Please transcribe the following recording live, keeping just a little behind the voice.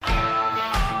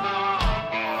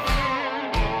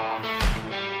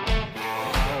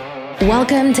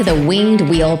Welcome to the Winged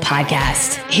Wheel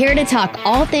Podcast. Here to talk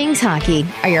all things hockey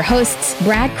are your hosts,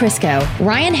 Brad Crisco,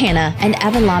 Ryan Hanna, and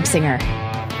Evan Lobsinger.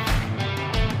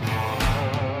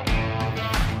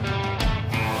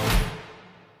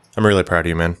 I'm really proud of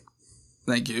you, man.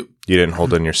 Thank you. You didn't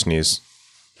hold in your sneeze.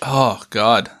 Oh,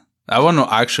 God. That one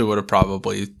actually would have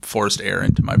probably forced air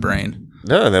into my brain.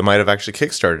 No, that might have actually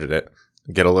kickstarted it.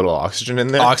 Get a little oxygen in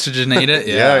there. Oxygenate it?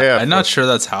 Yeah. I'm not sure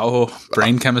that's how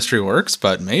brain chemistry works,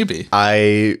 but maybe.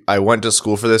 I went to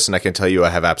school for this, and I can tell you I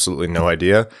have absolutely no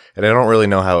idea. And I don't really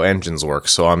know how engines work,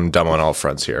 so I'm dumb on all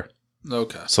fronts here.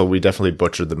 Okay. So we definitely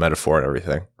butchered the metaphor and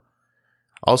everything.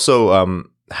 Also,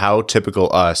 how typical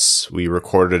us, we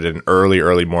recorded an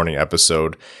early morning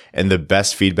episode, and the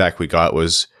best feedback we got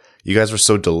was, you guys were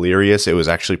so delirious, it was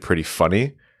actually pretty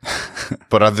funny.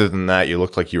 But other than that, you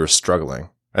looked like you were struggling.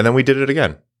 And then we did it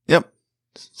again. Yep.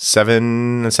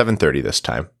 7:30 this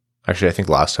time. Actually, I think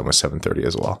last time was 7:30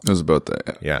 as well. It was about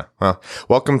that. Yeah. Well,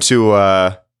 welcome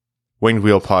to Winged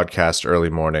Wheel Podcast early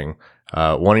morning.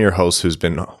 One of your hosts who's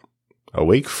been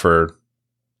awake for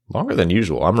longer than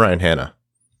usual. I'm Ryan Hanna.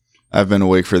 I've been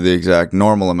awake for the exact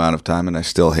normal amount of time, and I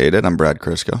still hate it. I'm Brad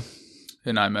Crisco.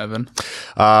 And I'm Evan.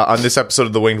 On this episode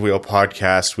of the Winged Wheel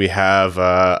Podcast, we have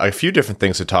a few different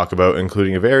things to talk about,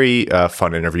 including a very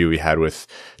fun interview we had with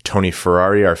Tony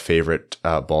Ferrari, our favorite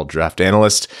ball draft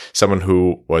analyst, someone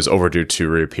who was overdue to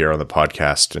reappear on the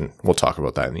podcast, and we'll talk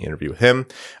about that in the interview with him.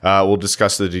 We'll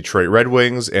discuss the Detroit Red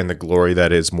Wings and the glory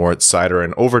that is Moritz Seider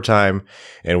in overtime,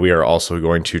 and we are also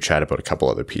going to chat about a couple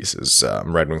other pieces.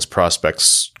 Red Wings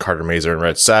prospects Carter Mazur and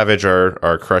Red Savage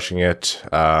are crushing it,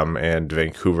 and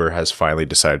Vancouver has finally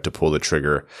decided to pull the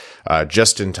trigger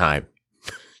just in time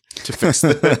to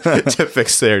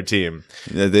fix their team.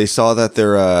 They saw that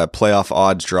their playoff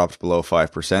odds dropped below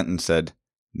 5% and said,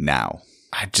 now.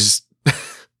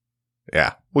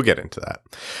 Yeah, we'll get into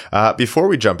that. Before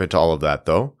we jump into all of that,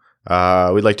 though,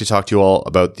 we'd like to talk to you all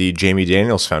about the Jamie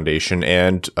Daniels Foundation.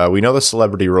 And we know the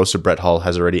Celebrity Roast of Brett Hull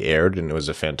has already aired, and it was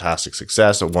a fantastic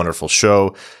success, a wonderful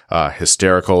show,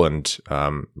 hysterical, and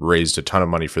raised a ton of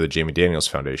money for the Jamie Daniels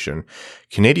Foundation.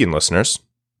 Canadian listeners,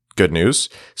 good news.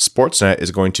 Sportsnet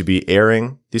is going to be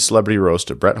airing the Celebrity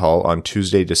Roast of Brett Hull on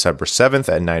Tuesday, December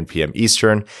 7th at 9 p.m.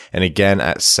 Eastern, and again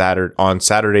on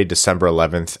Saturday, December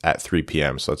 11th at 3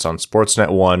 p.m. So it's on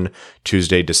Sportsnet 1,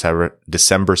 Tuesday, December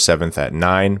 7th at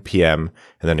 9 p.m.,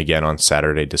 and then again on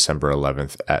Saturday, December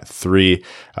 11th at 3.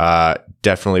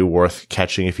 Definitely worth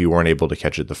catching if you weren't able to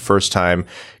catch it the first time.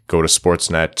 Go to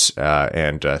Sportsnet,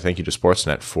 and thank you to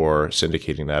Sportsnet for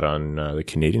syndicating that on the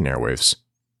Canadian airwaves.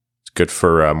 Good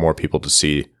for more people to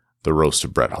see the roast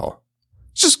of Brett Hull.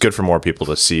 It's just good for more people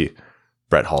to see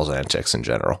Brett Hull's antics in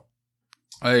general.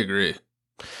 I agree.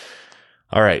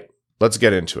 All right, let's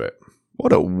get into it.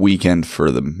 What a weekend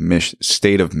for the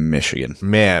state of Michigan.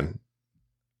 Man.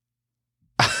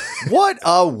 What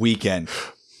a weekend.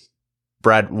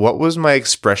 Brad, what was my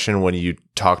expression when you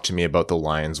talked to me about the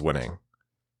Lions winning?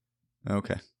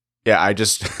 Okay. Yeah, I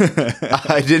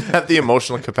didn't have the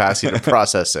emotional capacity to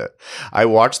process it. I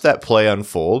watched that play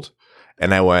unfold,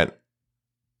 and I went,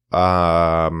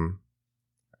 I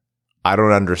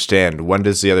don't understand. When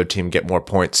does the other team get more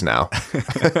points now?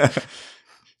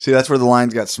 See, that's where the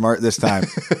Lions got smart this time.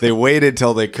 They waited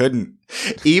till they couldn't.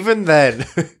 Even then,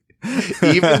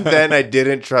 I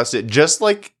didn't trust it. Just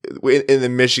like in the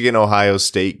Michigan-Ohio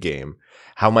State game.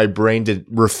 How my brain did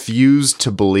refuse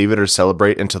to believe it or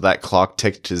celebrate until that clock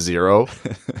ticked to 0.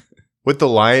 With the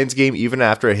Lions game, even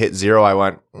after it hit 0, I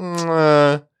went,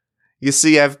 you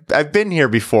see, I've been here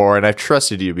before and I've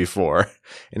trusted you before,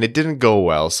 and it didn't go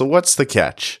well. So what's the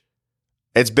catch?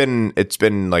 It's been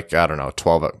like, I don't know,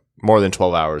 more than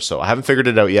 12 hours. So I haven't figured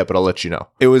it out yet, but I'll let you know.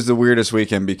 It was the weirdest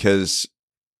weekend because,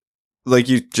 like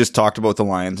you just talked about the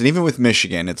Lions, and even with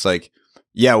Michigan, it's like,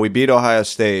 yeah, we beat Ohio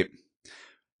State.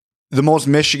 The most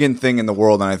Michigan thing in the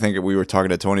world, and I think we were talking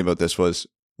to Tony about this,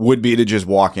 would be to just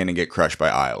walk in and get crushed by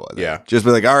Iowa. Yeah. Just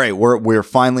be like, all right, we're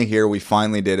finally here. We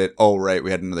finally did it. Oh, right,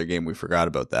 we had another game. We forgot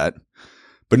about that.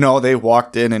 But no, they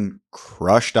walked in and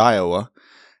crushed Iowa.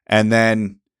 And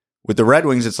then with the Red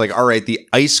Wings, it's like, all right, the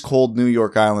ice-cold New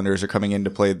York Islanders are coming in to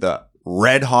play the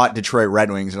red-hot Detroit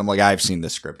Red Wings. And I'm like, I've seen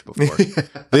this script before.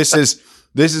 This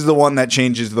is the one that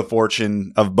changes the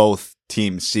fortune of both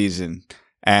teams' season.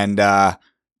 And,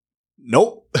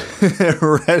 nope.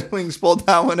 Red Wings pulled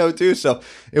that one out too. So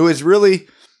it was really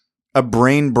a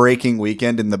brain-breaking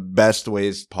weekend in the best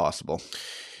ways possible.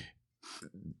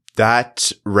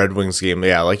 That Red Wings game,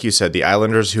 yeah, like you said, the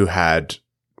Islanders who had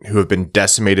who have been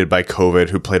decimated by COVID,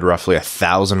 who played roughly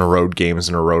 1,000 road games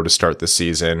in a row to start the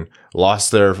season,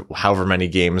 lost their however many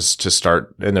games to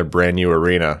start in their brand new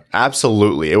arena.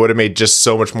 Absolutely. It would have made just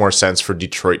so much more sense for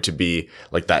Detroit to be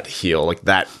like that heel, like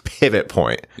that pivot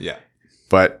point. Yeah.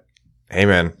 But hey,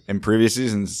 man. In previous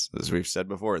seasons, as we've said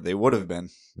before, they would have been.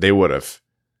 They would have.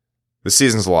 The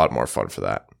season's a lot more fun for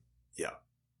that. Yeah.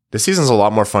 The season's a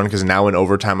lot more fun because now in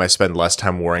overtime, I spend less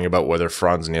time worrying about whether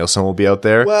Franz Nielsen will be out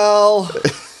there. Well,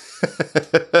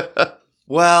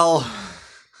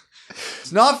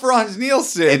 it's not Franz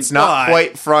Nielsen. It's not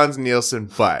quite Franz Nielsen,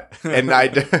 but, and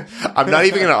I'm not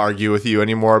even going to argue with you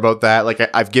anymore about that. Like,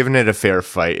 I've given it a fair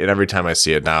fight, and every time I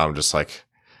see it now, I'm just like,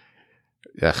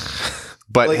 ugh.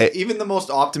 But like, hey, even the most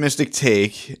optimistic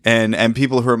take, and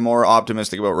people who are more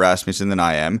optimistic about Rasmussen than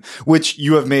I am, which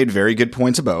you have made very good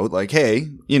points about, like, hey,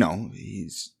 you know,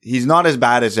 he's not as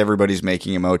bad as everybody's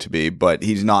making him out to be, but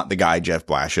he's not the guy Jeff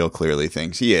Blashill clearly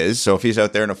thinks he is. So if he's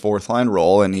out there in a fourth line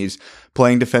role and he's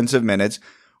playing defensive minutes,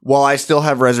 while I still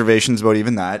have reservations about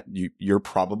even that, you're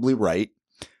probably right.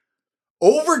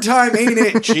 Overtime ain't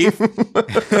it, Chief?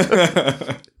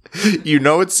 You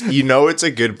know it's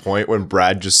a good point when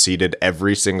Brad just ceded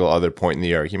every single other point in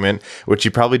the argument, which he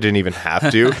probably didn't even have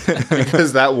to,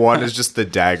 because that one is just the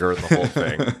dagger in the whole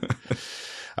thing.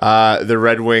 The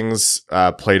Red Wings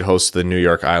played host to the New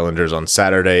York Islanders on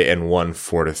Saturday and won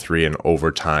 4-3 in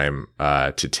overtime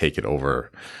to take it over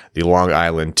the Long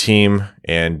Island team.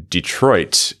 And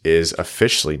Detroit is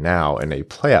officially now in a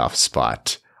playoff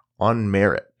spot on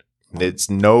merit. It's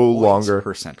no longer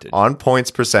on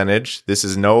points percentage. This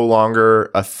is no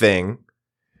longer a thing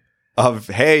of,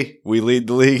 hey, we lead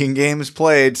the league in games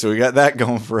played, so we got that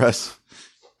going for us.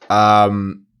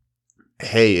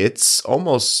 Hey, it's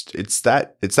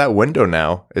that window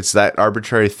now. It's that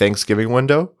arbitrary Thanksgiving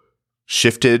window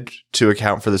shifted to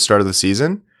account for the start of the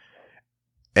season,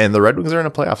 and the Red Wings are in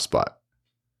a playoff spot.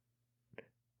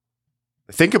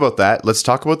 Think about that. Let's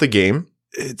talk about the game,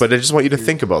 but I just want you to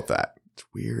think about that. It's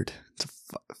weird. It's a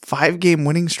 5-game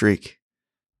winning streak.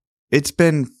 It's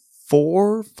been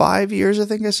 4-5 years, I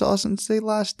think I saw, since they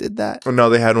last did that. Oh, no,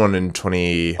 they had one in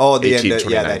 2018, the end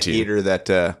 2019. Yeah, that heater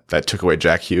that took away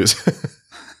Jack Hughes.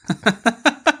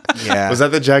 Yeah. Was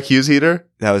that the Jack Hughes heater?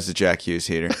 That was the Jack Hughes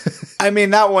heater. I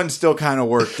mean, that one still kind of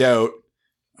worked out,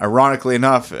 ironically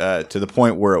enough, to the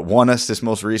point where it won us this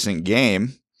most recent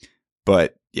game.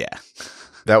 But, yeah.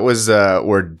 That was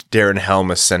where Darren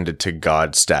Helm ascended to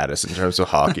God status in terms of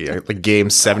hockey. Like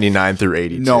games 79 through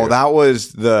 82. No, that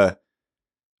was the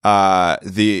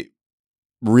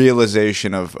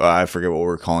realization of, I forget what we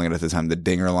were calling it at the time, the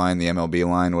dinger line, the MLB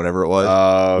line, whatever it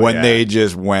was. When they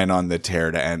just went on the tear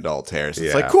to end all tears.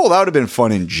 It's like, cool, that would have been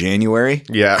fun in January.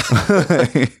 Yeah.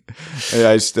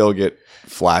 I still get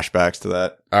flashbacks to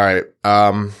that. All right.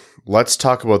 Let's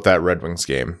talk about that Red Wings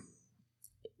game.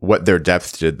 What their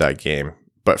depth did that game.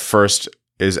 But first,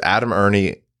 is Adam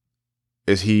Ernie,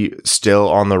 is he still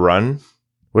on the run?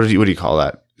 What do you call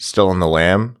that? Still on the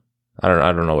lam? I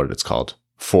don't know what it's called.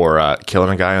 For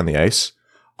killing a guy on the ice?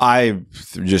 I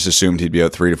just assumed he'd be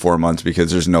out 3 to 4 months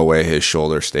because there's no way his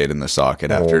shoulder stayed in the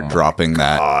socket after dropping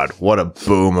that. God, what a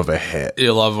boom of a hit.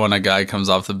 You love when a guy comes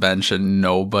off the bench and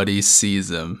nobody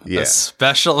sees him. Yeah.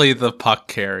 Especially the puck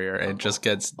carrier. It just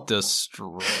gets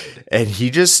destroyed. And he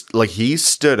just, like, he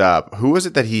stood up. Who was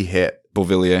it that he hit?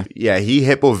 Beauvillier. Yeah, he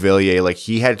hit Beauvillier. Like,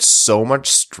 he had so much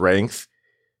strength.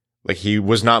 Like, he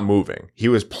was not moving. He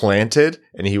was planted,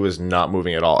 and he was not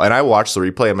moving at all. And I watched the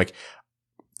replay. I'm like,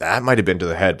 that might have been to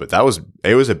the head, but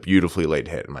it was a beautifully laid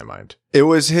hit in my mind. It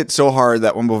was hit so hard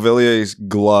that when Beauvillier's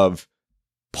glove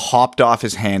popped off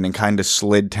his hand and kind of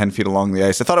slid 10 feet along the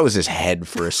ice, I thought it was his head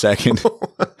for a second.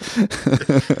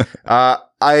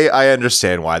 I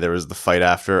understand why there was the fight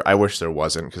after. I wish there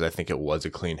wasn't, because I think it was a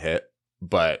clean hit.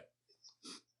 But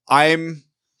I'm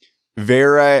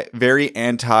very, very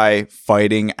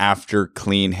anti-fighting after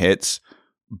clean hits,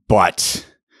 but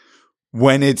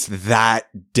when it's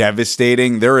that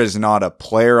devastating, there is not a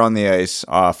player on the ice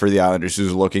for the Islanders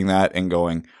who's looking at and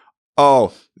going,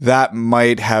 oh, that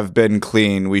might have been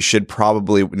clean. We should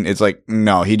probably, it's like,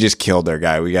 no, he just killed their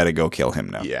guy. We got to go kill him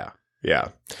now. Yeah. Yeah.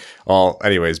 Well,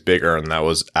 anyways, Big Earn, that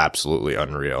was absolutely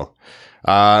unreal.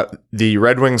 The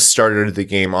Red Wings started the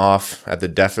game off at a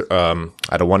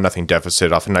 1-0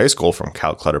 deficit off a nice goal from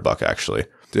Cal Clutterbuck, actually.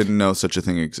 Didn't know such a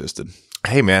thing existed.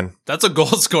 Hey, man. That's a goal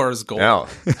scorer's goal. Yeah.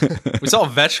 We saw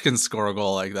Ovechkin score a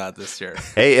goal like that this year.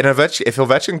 Hey, and if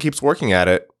Ovechkin keeps working at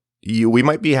it, we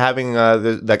might be having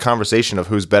that conversation of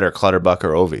who's better, Clutterbuck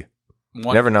or Ovi.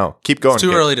 You never know. Keep going. It's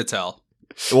too early to tell.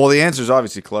 Well, the answer is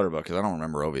obviously Clutterbuck, because I don't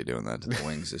remember Ovi doing that to the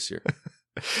Wings this year.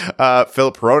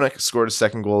 Philip Hronek scored his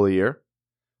second goal of the year.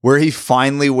 where he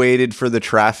finally waited for the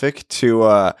traffic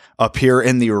to appear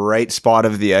in the right spot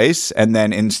of the ice, and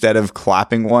then instead of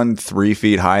clapping one 3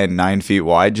 feet high and 9 feet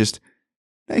wide, just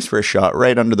nice for a shot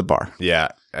right under the bar. Yeah,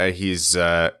 he's.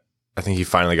 I think he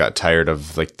finally got tired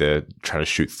of like the trying to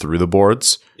shoot through the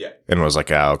boards. Yeah, and was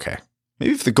like, okay.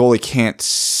 Maybe if the goalie can't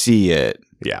see it,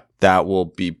 that will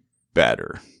be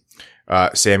better.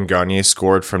 Sam Gagner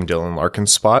scored from Dylan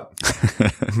Larkin's spot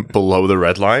below the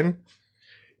red line.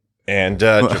 And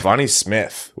Givani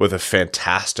Smith with a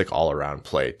fantastic all-around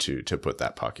play to put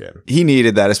that puck in. He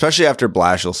needed that, especially after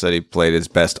Blashill said he played his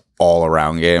best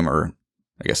all-around game, or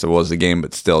I guess it was the game,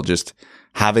 but still just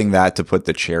having that to put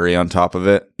the cherry on top of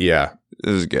it. Yeah. It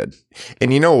was good.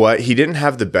 And you know what? He didn't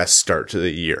have the best start to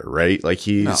the year, right? Like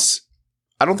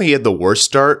I don't think he had the worst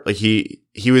start. Like he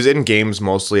was in games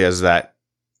mostly as that,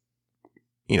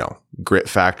 grit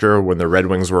factor when the Red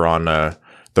Wings were on the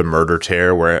murder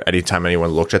tear, where anytime anyone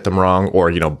looked at them wrong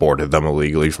or, boarded them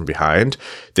illegally from behind,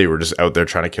 they were just out there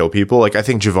trying to kill people. Like, I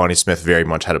think Givani Smith very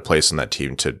much had a place in that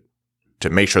team to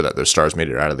make sure that their stars made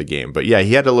it out of the game. But yeah,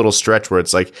 he had a little stretch where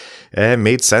it's like, it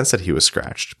made sense that he was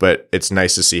scratched, but it's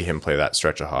nice to see him play that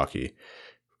stretch of hockey.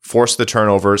 Forced the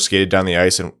turnover, skated down the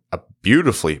ice, and a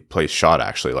beautifully placed shot,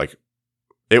 actually. Like,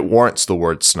 it warrants the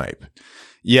word snipe.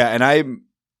 Yeah, and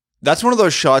that's one of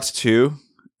those shots too,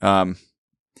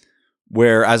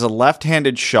 where as a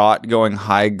left-handed shot going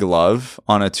high glove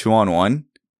on a 2-on-1,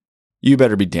 you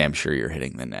better be damn sure you're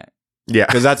hitting the net. Yeah.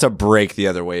 Because that's a break the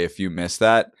other way if you miss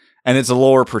that. And it's a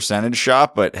lower percentage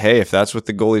shot, but hey, if that's what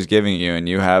the goalie's giving you and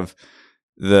you have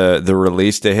the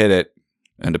release to hit it,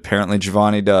 and apparently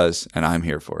Givani does, and I'm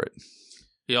here for it.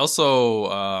 He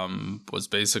also was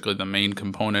basically the main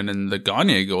component in the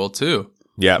Gagner goal too.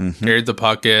 Yeah. Carried the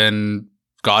puck in,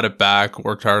 got it back,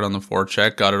 worked hard on the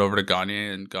forecheck, got it over to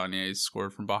Gagner, and Gagner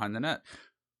scored from behind the net.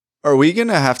 Are we going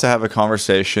to have a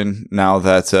conversation now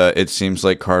that it seems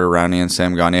like Carter Rowney and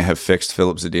Sam Gagner have fixed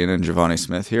Philip Zadina and Givani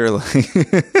Smith here?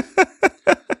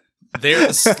 They're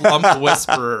the slump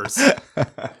whisperers.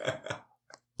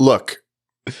 Look,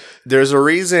 there's a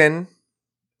reason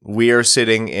we are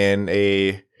sitting in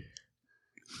a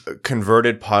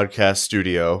converted podcast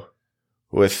studio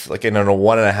with like in a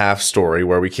 1.5 story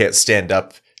where we can't stand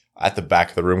up at the back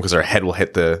of the room because our head will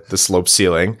hit the slope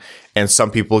ceiling. And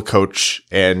some people coach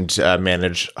and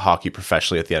manage hockey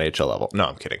professionally at the NHL level. No,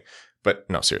 I'm kidding. But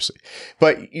no, seriously.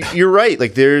 But you're right.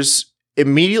 Like there's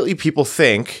immediately people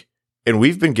think, and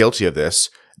we've been guilty of this,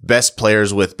 best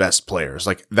players with best players.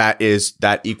 Like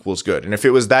that equals good. And if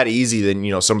it was that easy,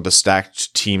 then, some of the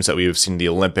stacked teams that we have seen in the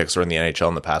Olympics or in the NHL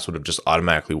in the past would have just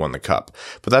automatically won the cup.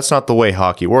 But that's not the way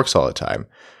hockey works all the time.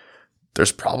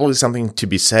 There's probably something to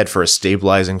be said for a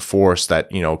stabilizing force that,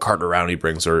 Carter Rowney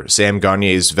brings, or Sam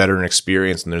Gagner's veteran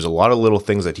experience. And there's a lot of little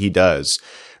things that he does.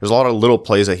 There's a lot of little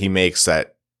plays that he makes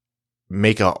that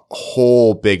make a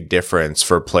whole big difference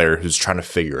for a player who's trying to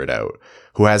figure it out,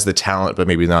 who has the talent, but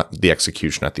maybe not the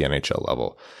execution at the NHL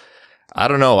level. I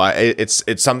don't know.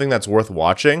 It's something that's worth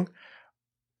watching.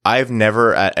 I've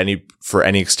never for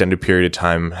any extended period of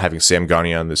time, having Sam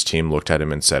Gagner on this team, looked at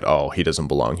him and said, oh, he doesn't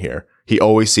belong here. He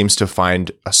always seems to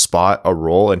find a spot, a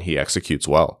role, and he executes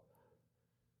well.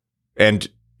 And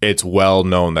it's well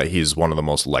known that he's one of the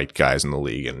most liked guys in the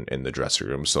league in the dressing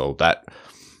room. So that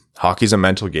hockey's a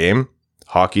mental game.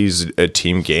 Hockey's a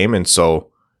team game. And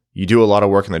so you do a lot of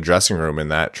work in the dressing room,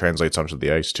 and that translates onto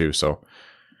the ice too. So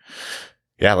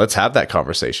yeah, let's have that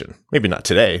conversation. Maybe not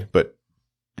today, but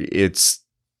it's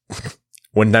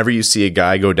whenever you see a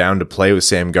guy go down to play with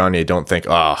Sam Gagner, don't think,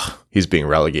 he's being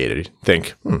relegated.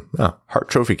 Think, Hart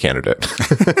Trophy candidate.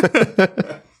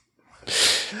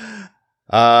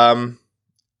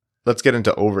 Let's get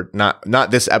into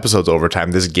not this episode's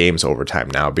overtime, this game's overtime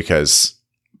now, because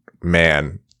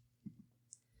man,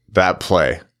 that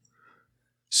play.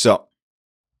 So,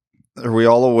 are we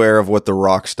all aware of what the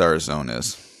Rockstar Zone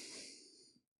is?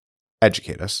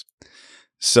 Educate us.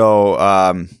 So,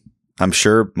 I'm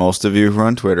sure most of you who are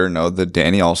on Twitter know the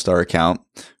Danny All-Star account,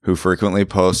 who frequently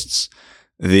posts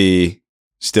the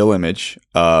still image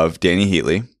of Danny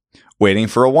Heatley waiting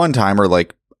for a one-timer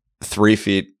like 3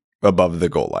 feet above the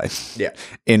goal line. Yeah.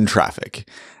 In traffic.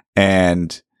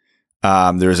 And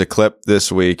there's a clip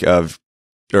this week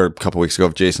or a couple weeks ago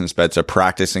of Jason Spezza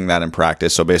practicing that in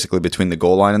practice. So basically between the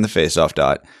goal line and the faceoff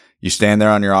dot, you stand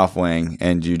there on your off wing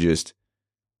and you just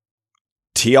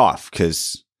tee off,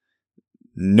 because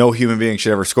no human being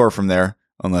should ever score from there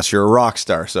unless you're a rock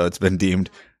star. So it's been deemed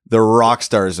the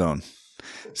Rockstar Zone.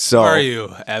 So who are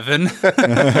you, Evan?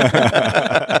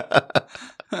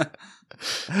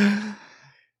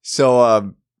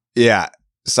 So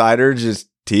Seider just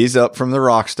tees up from the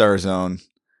Rockstar Zone,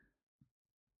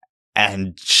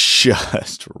 and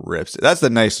just rips it. That's the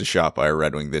nicest shot by a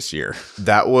Red Wing this year.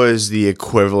 That was the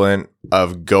equivalent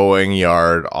of going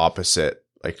yard opposite.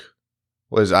 Like,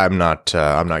 I'm not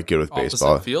good with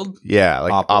baseball. Opposite field? Yeah,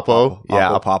 like Oppo. Yeah,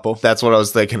 Oppo. That's what I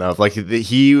was thinking of. Like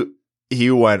he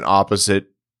went opposite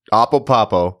Oppo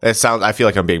Popo. I feel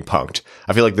like I'm being punked.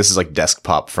 I feel like this is like desk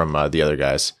pop from the other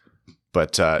guys.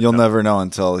 But you'll never know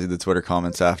until the Twitter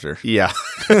comments after. Yeah.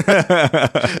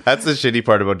 That's the shitty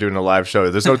part about doing a live show.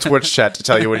 There's no Twitch chat to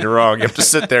tell you when you're wrong. You have to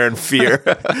sit there in fear.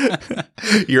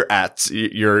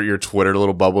 Your Twitter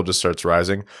little bubble just starts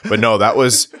rising. But no,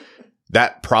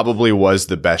 that probably was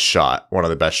the best shot. One of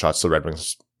the best shots the Red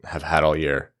Wings have had all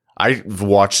year. I've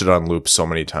watched it on loop so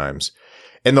many times.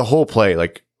 And the whole play,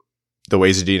 like the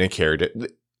way Zadina carried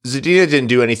it. Zadina didn't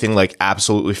do anything like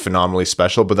absolutely phenomenally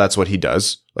special, but that's what he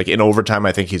does. Like in overtime,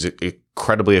 I think he's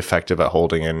incredibly effective at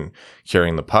holding and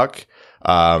carrying the puck.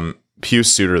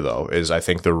 Pius Suter, though, is I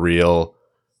think the real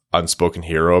unspoken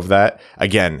hero of that.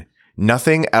 Again,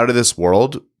 nothing out of this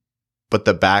world, but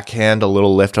the backhand, a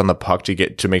little lift on the puck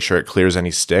to make sure it clears any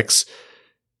sticks,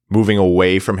 moving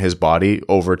away from his body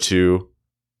over to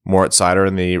Moritz Seider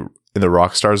in the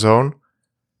Rockstar zone.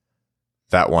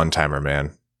 That one timer,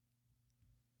 man.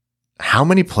 How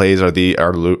many plays are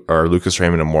Lucas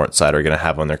Raymond and Moritz Seider going to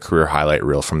have on their career highlight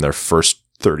reel from their first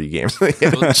 30 games in the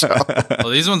NHL? Well,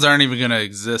 these ones aren't even going to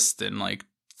exist in like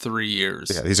 3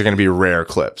 years. Yeah, these are going to be rare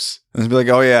clips. It's be like,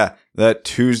 oh yeah, that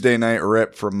Tuesday night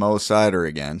rip from Mo Seider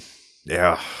again.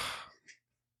 Yeah.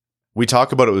 We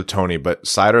talk about it with Tony, but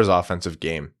Seider's offensive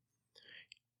game,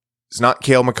 it's not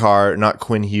Cale Makar, not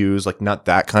Quinn Hughes, like not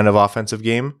that kind of offensive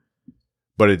game.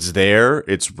 But it's there,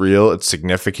 it's real, it's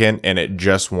significant, and it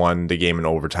just won the game in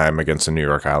overtime against the New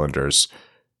York Islanders.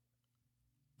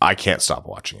 I can't stop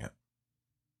watching it.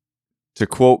 To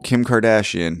quote Kim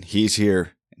Kardashian, he's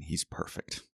here and he's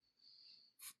perfect.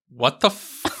 What the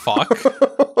fuck?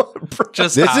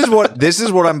 This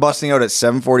is what I'm busting out at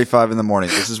 7:45 in the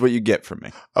morning. This is what you get from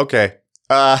me. Okay.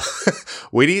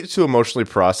 We need to emotionally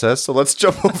process, so let's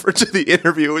jump over to the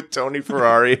interview with Tony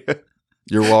Ferrari.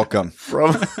 You're welcome.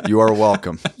 You are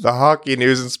welcome. The Hockey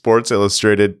News and Sports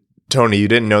Illustrated. Tony, you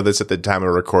didn't know this at the time of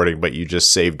recording, but you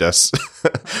just saved us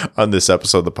on this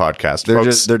episode of the podcast.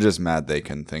 They're just mad they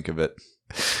couldn't think of it.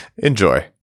 Enjoy.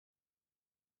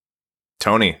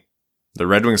 Tony, the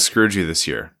Red Wings screwed you this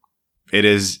year. It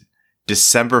is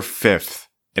December 5th,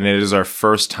 and it is our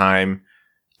first time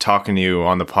talking to you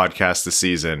on the podcast this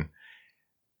season.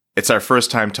 It's our first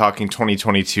time talking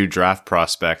 2022 draft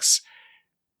prospects.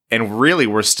 And really,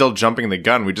 we're still jumping the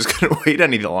gun. We just couldn't wait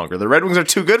any longer. The Red Wings are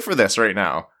too good for this right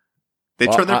now. They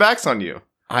turned their backs on you.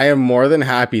 I am more than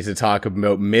happy to talk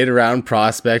about mid-round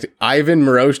prospect Ivan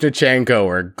Miroshnichenko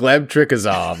or Gleb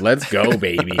Trikazov. Let's go,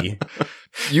 baby.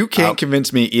 You can't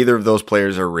convince me either of those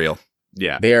players are real.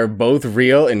 Yeah. They are both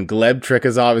real, and Gleb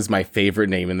Trikazov is my favorite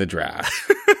name in the draft.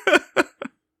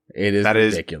 It is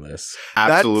ridiculous.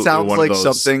 Absolutely, that sounds like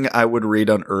something I would read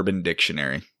on Urban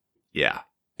Dictionary. Yeah.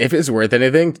 If it's worth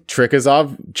anything,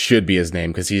 Trikazov should be his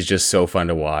name because he's just so fun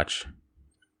to watch.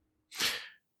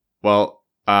 Well,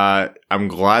 I'm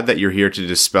glad that you're here to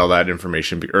dispel that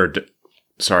information,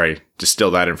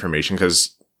 distill that information,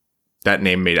 because that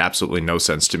name made absolutely no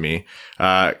sense to me.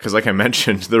 Because like I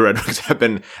mentioned, the Red Wings have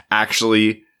been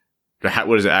actually,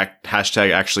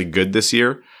 hashtag actually good this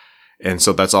year. And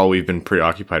so that's all we've been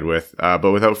preoccupied with.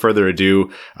 But without further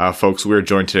ado, folks, we're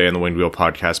joined today on the Wind Wheel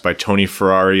podcast by Tony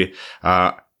Ferrari,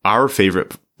 our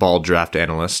favorite bald draft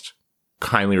analyst,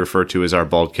 kindly referred to as our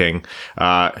bald king.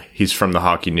 He's from the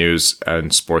Hockey News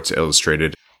and Sports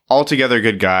Illustrated. Altogether a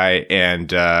good guy and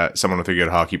someone with a good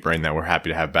hockey brain that we're happy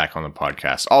to have back on the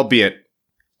podcast, albeit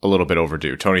a little bit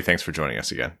overdue. Tony, thanks for joining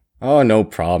us again. Oh, no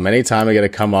problem. Anytime I get to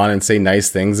come on and say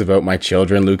nice things about my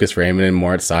children, Lucas Raymond and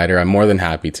Moritz Seider, I'm more than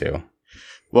happy to.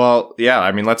 Well, yeah,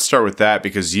 I mean, let's start with that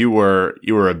because you were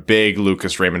a big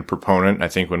Lucas Raymond proponent. I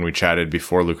think when we chatted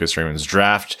before Lucas Raymond's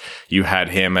draft, you had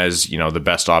him as, the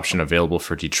best option available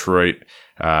for Detroit.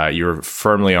 You were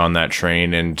firmly on that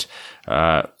train and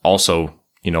also,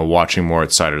 watching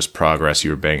Moritz Seider's progress, you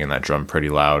were banging that drum pretty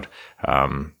loud,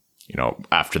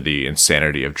 after the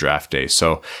insanity of draft day.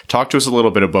 So talk to us a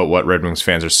little bit about what Red Wings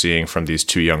fans are seeing from these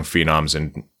two young phenoms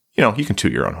and, you can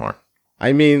toot your own horn.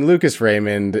 I mean, Lucas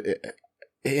Raymond,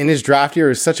 in his draft year, it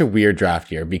was such a weird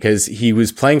draft year because he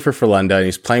was playing for Frölunda and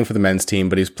he's playing for the men's team,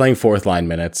 but he's playing fourth line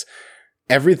minutes.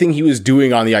 Everything he was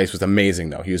doing on the ice was amazing,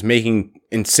 though. He was making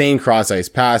insane cross-ice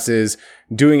passes,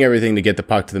 doing everything to get the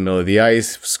puck to the middle of the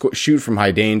ice, shoot from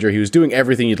high danger. He was doing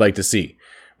everything you'd like to see.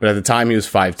 But at the time he was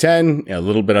 5'10", a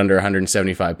little bit under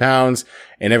 175 pounds.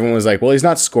 And everyone was like, well, he's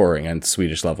not scoring at the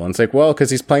Swedish level. And it's like, well,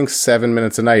 because he's playing 7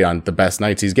 minutes a night on the best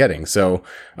nights he's getting. So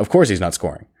of course he's not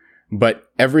scoring. But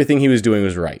everything he was doing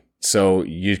was right. So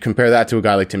you compare that to a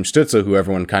guy like Tim Stützle, who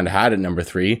everyone kind of had at number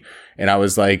 3. And I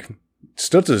was like,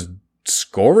 Stützle's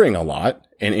scoring a lot.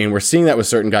 And we're seeing that with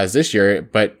certain guys this year,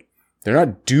 but they're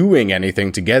not doing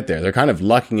anything to get there. They're kind of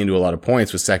lucking into a lot of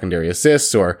points with secondary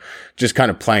assists or just kind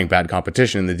of playing bad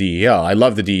competition in the DEL. I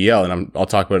love the DEL, and I'll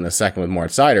talk about it in a second with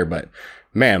Moritz Seider, but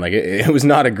man, like it was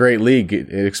not a great league,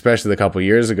 especially a couple of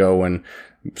years ago when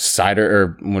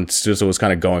when Stützle was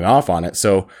kind of going off on it.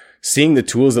 So seeing the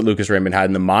tools that Lucas Raymond had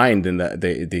in the mind and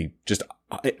the just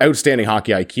outstanding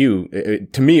hockey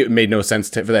IQ, to me, it made no sense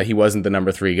for that he wasn't the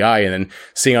number 3 guy. And then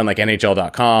seeing on like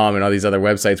NHL.com and all these other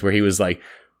websites where he was like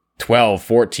 12,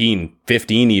 14,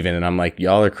 15 even. And I'm like,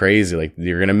 y'all are crazy. Like,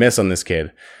 you're going to miss on this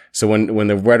kid. So when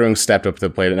the Red Wings stepped up to the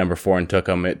plate at number 4 and took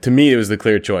him, to me, it was the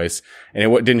clear choice. And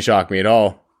it didn't shock me at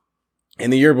all.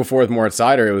 And the year before with Moritz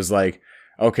Seider, it was like,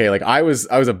 okay, like I was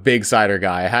a big Seider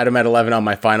guy. I had him at 11 on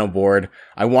my final board.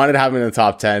 I wanted to have him in the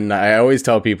top 10. I always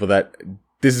tell people that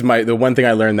this is the one thing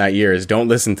I learned that year is don't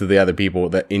listen to the other people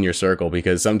that in your circle,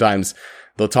 because sometimes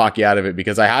they'll talk you out of it.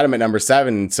 Because I had him at number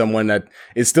 7, someone that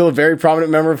is still a very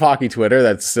prominent member of hockey Twitter,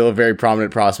 that's still a very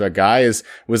prominent prospect guy,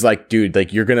 was like, dude,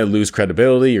 like you're going to lose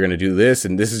credibility. You're going to do this.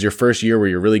 And this is your first year where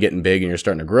you're really getting big and you're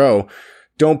starting to grow.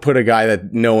 Don't put a guy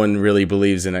that no one really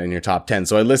believes in your top 10.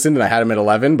 So I listened and I had him at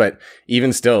 11, but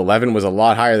even still 11 was a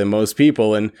lot higher than most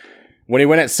people. And when he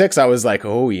went at 6, I was like,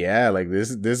 oh yeah, like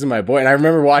this is my boy. And I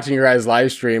remember watching your guys'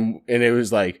 live stream and it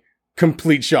was like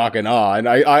complete shock and awe. And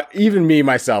I even me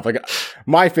myself, like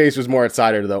my face was more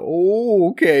excited though. Oh,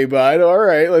 okay, bud. All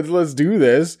right, let's do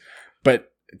this.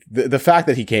 But the fact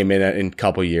that he came in a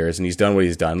couple years and he's done what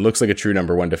he's done, looks like a true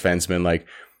number 1 defenseman. Like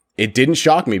it didn't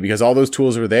shock me because all those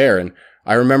tools were there. And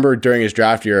I remember during his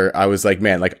draft year, I was like,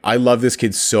 man, like I love this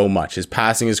kid so much. His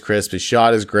passing is crisp. His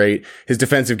shot is great. His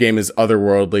defensive game is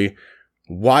otherworldly.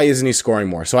 Why isn't he scoring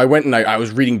more? So I went and I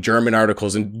was reading German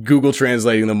articles and Google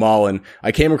translating them all. And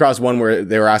I came across one where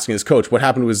they were asking his coach what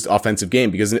happened to his offensive game,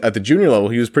 because at the junior level,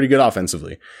 he was pretty good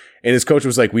offensively. And his coach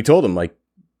was like, we told him, like,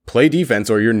 play defense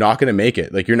or you're not going to make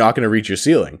it. Like, you're not going to reach your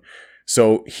ceiling.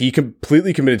 So he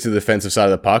completely committed to the defensive side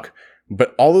of the puck.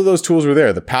 But all of those tools were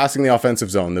there. The passing, the offensive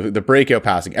zone, the breakout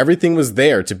passing, everything was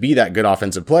there to be that good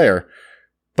offensive player.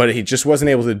 But he just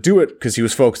wasn't able to do it because he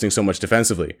was focusing so much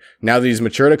defensively. Now that he's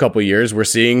matured a couple of years, we're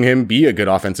seeing him be a good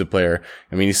offensive player.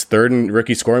 I mean, he's 3rd in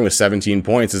rookie scoring with 17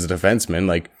 points as a defenseman.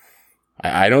 Like,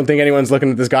 I don't think anyone's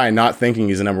looking at this guy and not thinking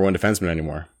he's a number 1 defenseman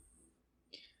anymore.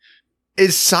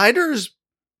 Is Seider's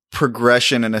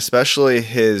progression and especially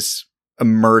his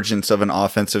emergence of an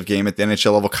offensive game at the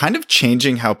NHL level kind of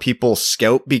changing how people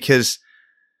scout? Because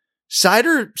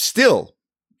Seider still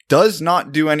does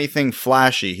not do anything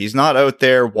flashy. He's not out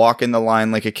there walking the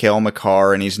line like a Cale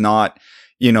Makar, and he's not,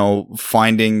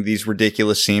 finding these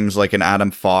ridiculous seams like an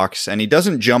Adam Fox, and he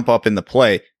doesn't jump up in the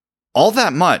play all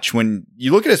that much. When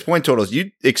you look at his point totals,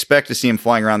 you'd expect to see him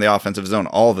flying around the offensive zone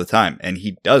all the time, and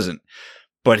he doesn't.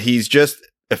 But he's just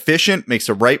efficient, makes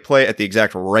the right play at the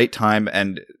exact right time,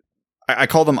 and I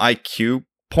call them IQ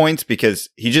points because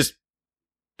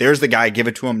there's the guy, give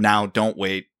it to him now, don't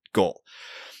wait, goal.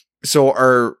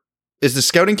 So is the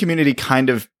scouting community kind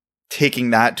of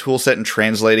taking that tool set and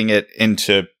translating it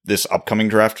into this upcoming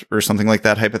draft or something like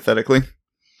that, hypothetically?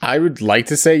 I would like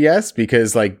to say yes,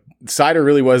 because like Seider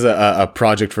really was a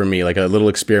project for me, like a little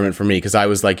experiment for me, because I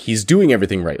was like, he's doing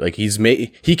everything right. Like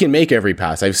he can make every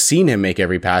pass. I've seen him make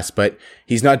every pass, but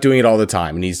he's not doing it all the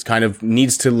time. And he's kind of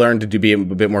needs to learn to be a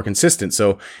bit more consistent.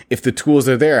 So if the tools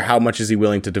are there, how much is he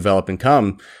willing to develop and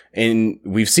come? And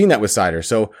we've seen that with Seider.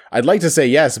 So I'd like to say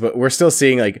yes, but we're still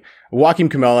seeing like Joakim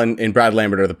Kemell and Brad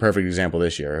Lambert are the perfect example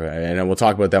this year. And we'll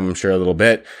talk about them, I'm sure, a little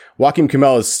bit. Joakim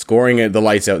Kemell is scoring the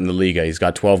lights out in the Liga. He's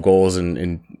got 12 goals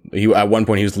and he, at one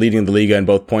point he was leading the Liga in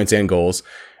both points and goals.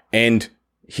 And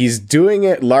he's doing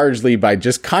it largely by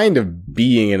just kind of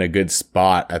being in a good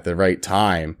spot at the right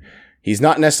time. He's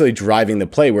not necessarily driving the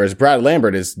play, whereas Brad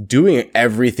Lambert is doing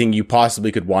everything you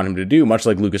possibly could want him to do, much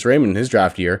like Lucas Raymond in his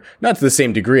draft year. Not to the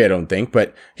same degree, I don't think,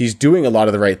 but he's doing a lot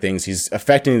of the right things. He's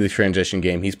affecting the transition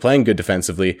game. He's playing good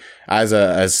defensively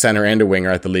as center and a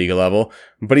winger at the Liga level,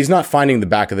 but he's not finding the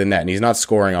back of the net and he's not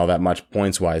scoring all that much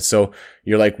points-wise. So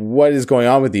you're like, what is going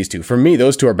on with these two? For me,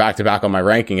 those two are back-to-back on my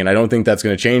ranking, and I don't think that's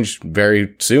going to change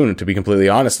very soon, to be completely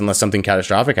honest, unless something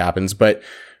catastrophic happens. But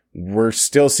we're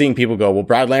still seeing people go, well,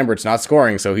 Brad Lambert's not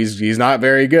scoring, so he's not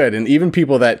very good. And even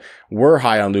people that were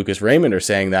high on Lucas Raymond are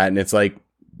saying that. And it's like,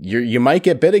 you might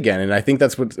get bit again. And I think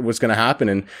that's what's going to happen.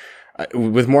 And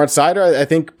with Moritz Seider, I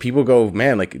think people go,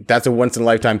 man, like that's a once in a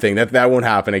lifetime thing. That won't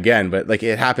happen again, but like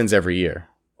it happens every year.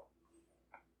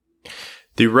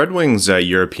 The Red Wings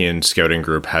European scouting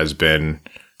group has been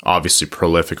obviously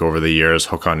prolific over the years.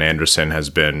 Håkan Andersson has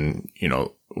been,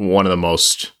 one of the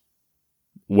most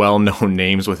well-known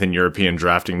names within European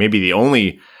drafting, maybe the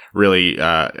only really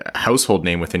household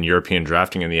name within European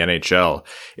drafting in the NHL.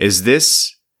 Is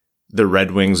this the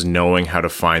Red Wings knowing how to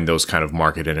find those kind of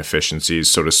market inefficiencies,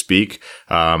 so to speak?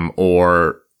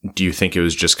 Or do you think it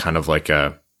was just kind of like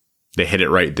they hit it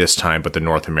right this time, but the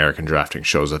North American drafting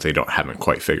shows that they haven't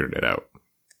quite figured it out?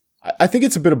 I think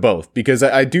it's a bit of both, because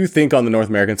I do think on the North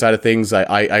American side of things,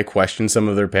 I question some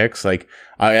of their picks. Like,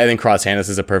 I think Cross Hannes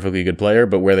is a perfectly good player,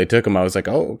 but where they took him, I was like,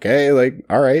 oh, okay, like,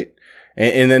 all right.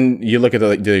 And then you look at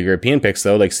the European picks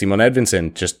though, like Simon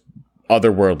Edvinsson, just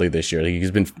otherworldly this year. Like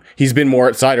he's been more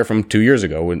outsider from 2 years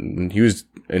ago when he was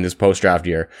in his post-draft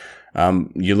year.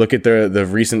 You look at the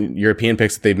recent European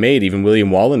picks that they've made, even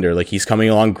William Wallander, like he's coming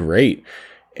along great.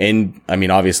 And I mean,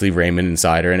 obviously Raymond and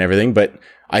Seider and everything, but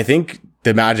I think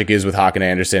the magic is with Håkan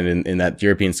Andersson in that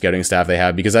European scouting staff they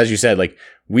have, because as you said, like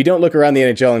we don't look around the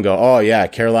NHL and go, oh yeah,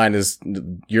 Carolina's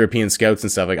European scouts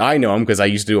and stuff. Like I know them because I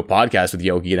used to do a podcast with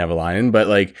Yogi and Evalainen, but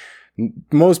like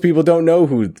most people don't know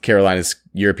who Carolina's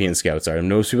European scouts are. And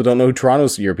most people don't know who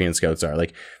Toronto's European scouts are.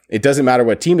 Like it doesn't matter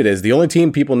what team it is. The only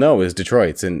team people know is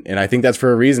Detroit's. And I think that's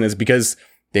for a reason. It's because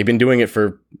they've been doing it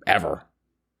forever.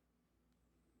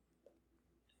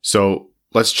 So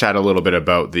let's chat a little bit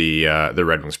about the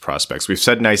Red Wings prospects. We've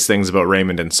said nice things about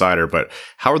Raymond and Seider, but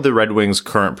how are the Red Wings'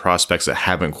 current prospects that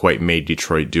haven't quite made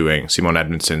Detroit doing? Simon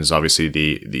Edvinsson is obviously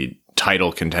the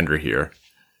title contender here.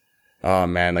 Oh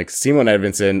man, like Simon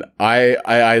Edvinsson,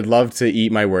 I love to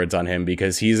eat my words on him,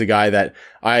 because he's a guy that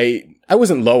I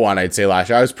wasn't low on, I'd say last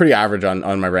year. I was pretty average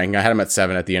on my ranking. I had him at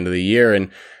 7 at the end of the year, and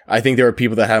I think there were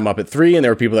people that had him up at 3, and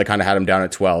there were people that kind of had him down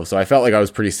at 12. So I felt like I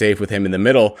was pretty safe with him in the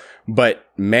middle. But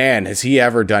man, has he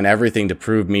ever done everything to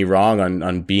prove me wrong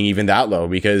on being even that low,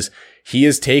 because he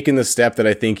has taken the step that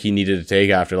I think he needed to take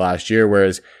after last year,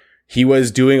 whereas he was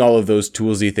doing all of those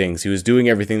toolsy things. He was doing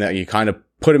everything that you kind of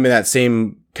put him in that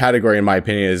same category, in my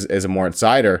opinion, as a Moritz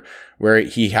Seider, where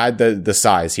he had the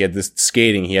size, he had the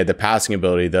skating, he had the passing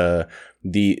ability, the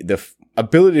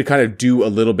ability to kind of do a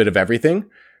little bit of everything.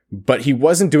 But he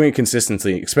wasn't doing it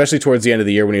consistently, especially towards the end of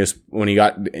the year when he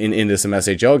got into some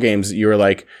SHL games. You were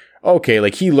like, okay,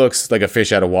 like he looks like a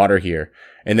fish out of water here.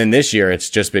 And then this year, it's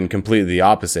just been completely the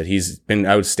opposite. He's been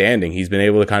outstanding. He's been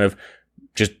able to kind of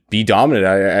just be dominant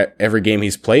at every game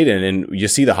he's played in. And you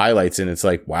see the highlights and it's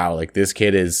like, wow, like this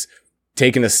kid is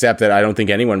taking a step that I don't think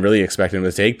anyone really expected him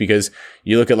to take, because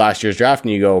you look at last year's draft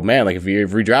and you go, man, like if you're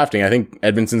redrafting, I think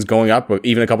Edvinson's going up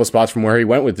even a couple spots from where he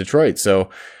went with Detroit. So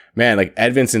man, like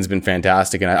Edvinson's been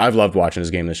fantastic, and I've loved watching his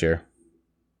game this year.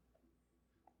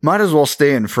 Might as well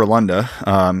stay in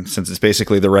Frölunda, since it's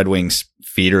basically the Red Wings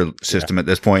feeder system at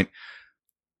this point.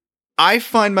 I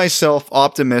find myself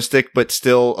optimistic, but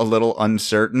still a little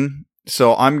uncertain.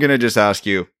 So I'm going to just ask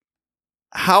you,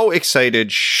 how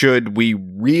excited should we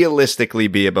realistically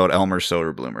be about Elmer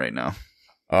Soderblom right now?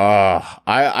 Oh,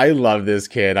 I love this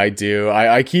kid. I do.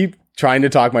 I keep trying to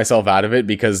talk myself out of it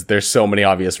because there's so many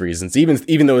obvious reasons.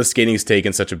 Even though his skating's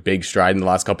taken such a big stride in the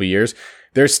last couple of years,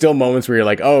 there's still moments where you're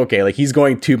like, oh, okay, like he's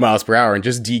going 2 miles per hour and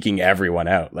just deking everyone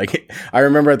out. Like I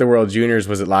remember at the World Juniors,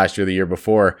 was it last year or the year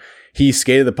before, he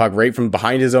skated the puck right from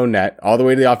behind his own net all the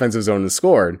way to the offensive zone and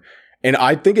scored. And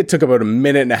I think it took about a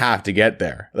minute and a half to get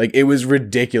there. Like it was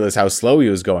ridiculous how slow he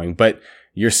was going, but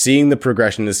you're seeing the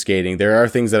progression of skating. There are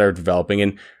things that are developing,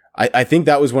 and I think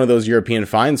that was one of those European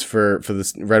finds for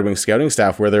the Red Wings scouting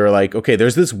staff, where they were like, okay,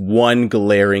 there's this one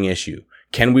glaring issue.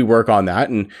 Can we work on that?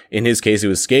 And in his case, it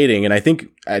was skating. And I think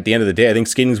at the end of the day, I think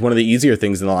skating is one of the easier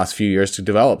things in the last few years to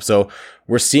develop. So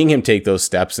we're seeing him take those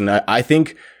steps. And I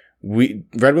think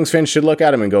Red Wings fans should look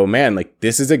at him and go, man, like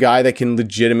this is a guy that can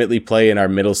legitimately play in our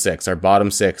middle six, our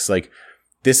bottom six. Like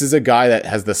this is a guy that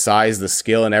has the size, the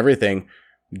skill, and everything.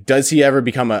 Does he ever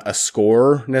become a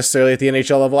scorer necessarily at the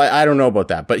NHL level? I don't know about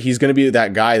that, but he's going to be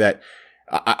that guy that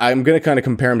I'm going to kind of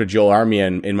compare him to Joel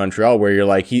Armia in Montreal, where you're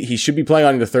like, he should be playing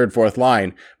on the third, fourth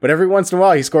line, but every once in a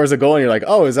while he scores a goal and you're like,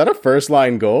 oh, is that a first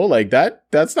line goal? Like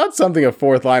that's not something a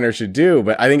fourth liner should do.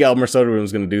 But I think Elmer Soderblom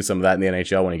is going to do some of that in the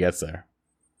NHL when he gets there.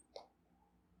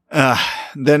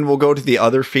 Then we'll go to the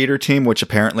other feeder team, which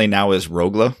apparently now is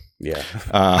Rogla. Yeah.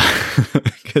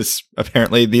 Because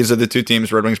apparently these are the two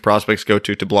teams Red Wings prospects go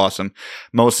to blossom.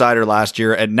 Mo Seider last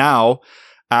year, and now,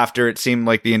 after it seemed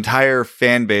like the entire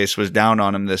fan base was down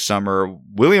on him this summer,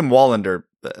 William Wallander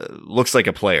looks like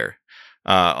a player,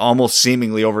 almost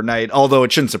seemingly overnight, although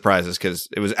it shouldn't surprise us because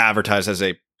it was advertised as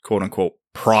a quote unquote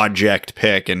project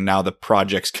pick, and now the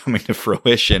project's coming to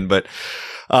fruition. But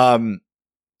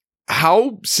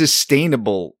how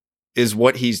sustainable is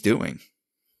what he's doing?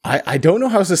 I don't know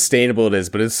how sustainable it is,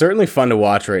 but it's certainly fun to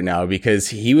watch right now, because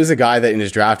he was a guy that in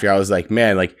his draft year, I was like,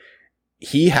 man, like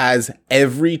he has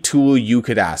every tool you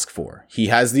could ask for. He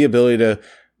has the ability to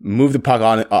move the puck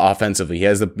on offensively. He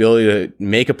has the ability to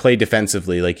make a play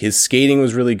defensively. Like his skating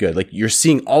was really good. Like you're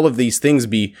seeing all of these things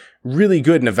be really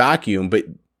good in a vacuum, but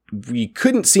we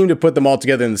couldn't seem to put them all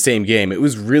together in the same game. It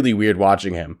was really weird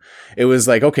watching him. It was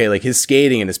like, okay, like his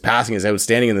skating and his passing is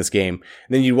outstanding in this game.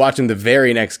 And then you watch him the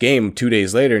very next game 2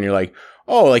 days later and you're like,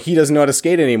 oh, like he doesn't know how to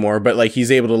skate anymore, but like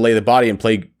he's able to lay the body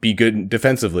and be good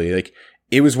defensively. Like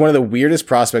it was one of the weirdest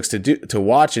prospects to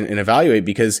watch and evaluate,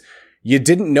 because you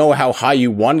didn't know how high you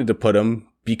wanted to put him,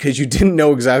 because you didn't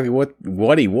know exactly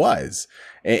what he was.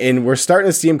 And we're starting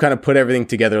to see him kind of put everything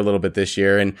together a little bit this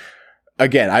year. And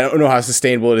again, I don't know how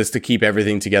sustainable it is to keep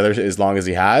everything together as long as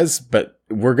he has, but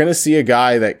we're going to see a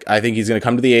guy that I think he's going to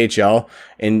come to the AHL,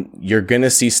 and you're going to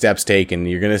see steps taken.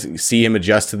 You're going to see him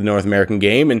adjust to the North American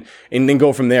game and then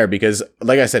go from there, because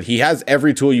like I said, he has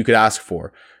every tool you could ask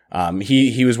for.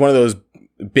 He was one of those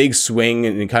big swing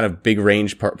and kind of big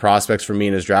range prospects for me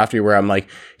in his draft year, where I'm like,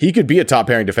 he could be a top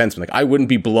pairing defenseman. Like I wouldn't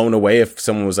be blown away if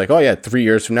someone was like, oh yeah, 3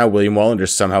 years from now, William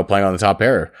Wallinder's somehow playing on the top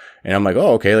pair. And I'm like,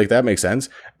 oh, okay, like that makes sense.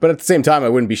 But at the same time, I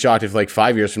wouldn't be shocked if like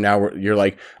 5 years from now, you're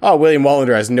like, oh, William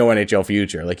Wallinder has no NHL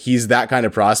future. Like he's that kind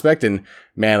of prospect. And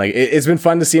man, like it's been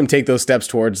fun to see him take those steps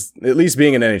towards at least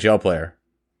being an NHL player.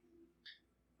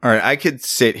 All right, I could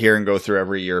sit here and go through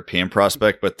every European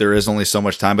prospect, but there is only so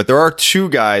much time. But there are two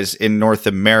guys in North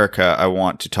America I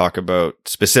want to talk about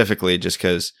specifically, just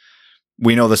because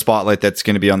we know the spotlight that's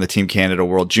going to be on the Team Canada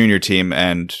World Junior team,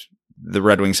 and the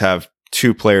Red Wings have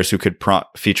two players who could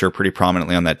feature pretty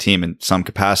prominently on that team in some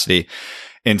capacity,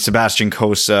 in Sebastian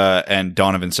Cossa and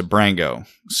Donovan Sabrango.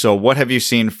 So what have you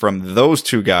seen from those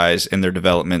two guys in their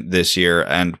development this year,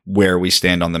 and where we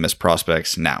stand on them as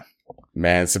prospects now?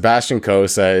 Man, Sebastian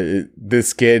Cossa,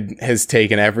 this kid has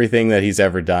taken everything that he's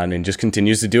ever done and just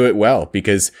continues to do it well,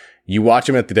 because you watch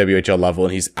him at the WHL level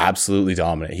and he's absolutely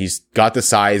dominant. He's got the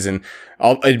size, and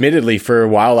admittedly for a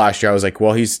while last year, I was like,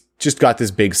 well, he's just got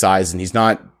this big size and he's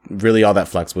not really all that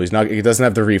flexible. He doesn't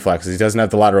have the reflexes. He doesn't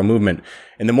have the lateral movement.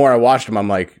 And the more I watched him, I'm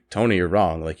like, Tony, you're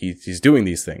wrong. Like he's doing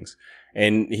these things.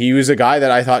 And he was a guy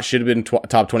that I thought should have been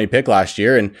top 20 pick last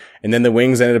year. And then the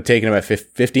Wings ended up taking him at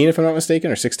 15, if I'm not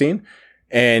mistaken, or 16.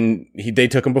 And they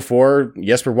took him before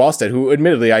Jesper Wallstedt, who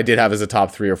admittedly I did have as a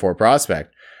top 3 or 4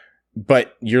 prospect.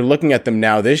 But you're looking at them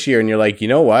now this year and you're like, you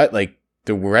know what? Like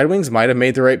the Red Wings might have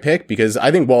made the right pick, because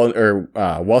I think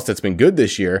Wallstedt's been good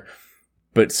this year,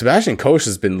 but Sebastian Cossa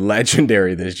has been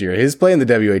legendary this year. His play in the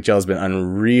WHL has been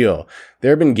unreal.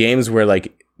 There have been games where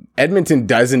like Edmonton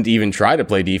doesn't even try to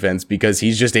play defense because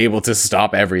he's just able to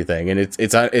stop everything. And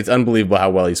it's unbelievable how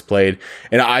well he's played.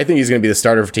 And I think he's going to be the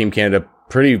starter for Team Canada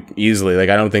pretty easily. Like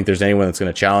I don't think there's anyone that's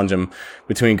going to challenge him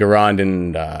between Garand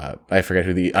and I forget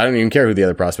I don't even care who the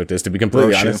other prospect is, to be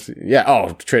completely honest. Yeah.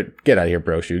 Oh, get out of here,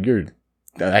 Brochu.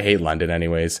 I hate London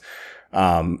anyways.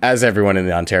 As everyone in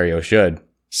the Ontario should.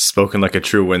 Spoken like a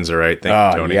true Windsorite.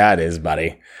 Thank you, Tony. Yeah, it is,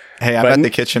 buddy. Hey, I'm at the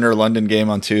Kitchener-London game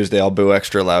on Tuesday. I'll boo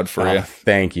extra loud for you.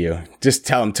 Thank you. Just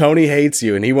tell him Tony hates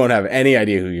you and he won't have any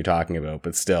idea who you're talking about,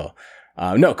 but still.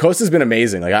 No, Costa's been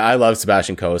amazing. Like I love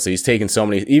Sebastian Cossa. He's taken so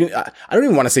many, I don't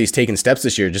even want to say he's taken steps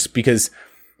this year, just because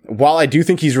while I do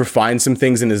think he's refined some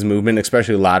things in his movement,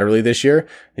 especially laterally this year,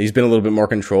 he's been a little bit more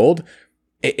controlled.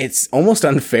 It's almost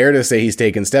unfair to say he's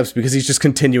taken steps because he's just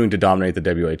continuing to dominate the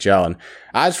WHL. And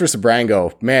as for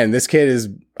Sabrango, man, this kid is,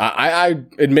 I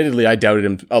admittedly, I doubted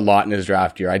him a lot in his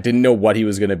draft year. I didn't know what he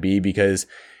was going to be because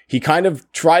he kind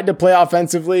of tried to play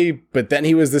offensively, but then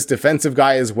he was this defensive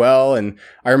guy as well. And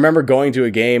I remember going to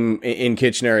a game in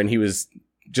Kitchener and he was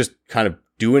just kind of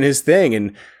doing his thing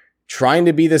and trying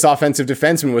to be this offensive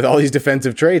defenseman with all these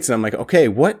defensive traits. And I'm like, okay,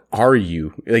 what are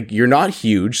you? Like, you're not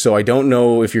huge, so I don't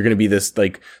know if you're going to be this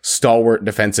like stalwart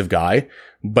defensive guy,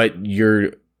 but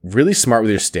you're really smart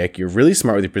with your stick. You're really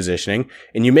smart with your positioning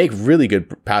and you make really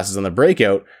good passes on the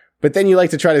breakout. But then you like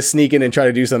to try to sneak in and try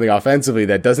to do something offensively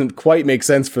that doesn't quite make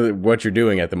sense for what you're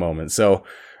doing at the moment. So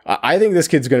I think this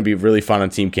kid's going to be really fun on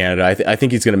Team Canada. I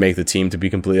think he's going to make the team, to be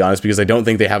completely honest, because I don't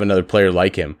think they have another player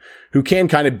like him who can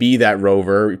kind of be that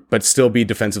rover, but still be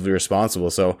defensively responsible.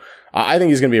 So I think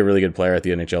he's going to be a really good player at the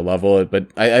NHL level. But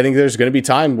I think there's going to be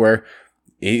time where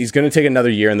he's going to take another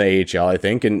year in the AHL, I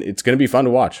think, and it's going to be fun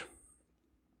to watch.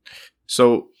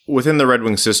 So within the Red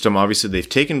Wings system, obviously they've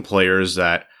taken players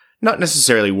that not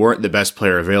necessarily weren't the best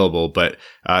player available, but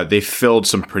they filled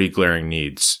some pretty glaring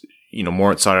needs.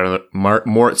 Moritz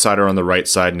Seider on the right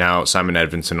side now, Simon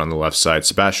Edvinsson on the left side.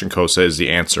 Sebastian Cossa is the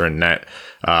answer in net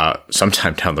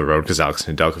sometime down the road because Alex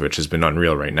Nedeljkovic has been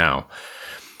unreal right now.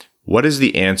 What is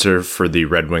the answer for the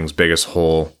Red Wings' biggest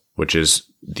hole, which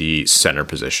is the center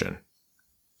position?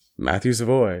 Matthew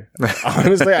Savoy.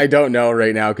 Honestly, I don't know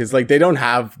right now because they don't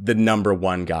have the number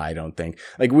one guy, I don't think.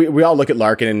 We all look at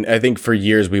Larkin, and I think for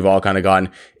years we've all kind of gone,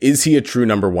 is he a true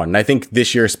number one? And I think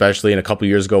this year, especially, and a couple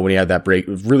years ago when he had that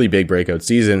really big breakout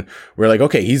season, we're like,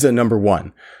 okay, he's a number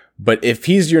one. But if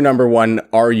he's your number one,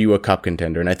 are you a cup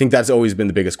contender? And I think that's always been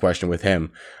the biggest question with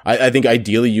him. I think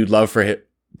ideally you'd love for him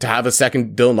to have a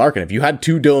second Dylan Larkin. If you had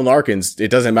two Dylan Larkins,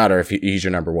 it doesn't matter if he's your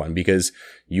number one because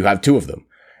you have two of them.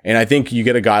 And I think you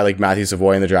get a guy like Matthew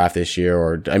Savoy in the draft this year,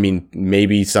 or,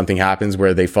 maybe something happens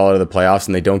where they fall out of the playoffs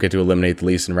and they don't get to eliminate the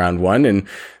Leafs in round one and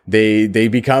they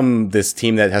become this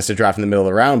team that has to draft in the middle of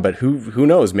the round. But who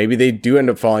knows? Maybe they do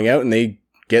end up falling out and they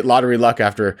get lottery luck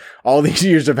after all these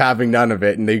years of having none of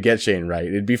it and they get Shane Wright.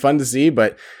 It'd be fun to see,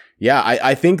 but yeah,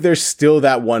 I think there's still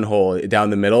that one hole down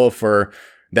the middle for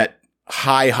that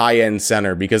high end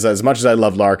center, because as much as I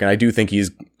love Larkin, I do think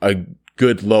he's a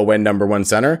good low end number one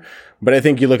center. But I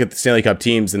think you look at the Stanley Cup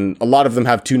teams and a lot of them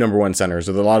have two number one centers,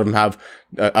 or a lot of them have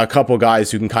a couple guys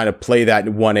who can kind of play that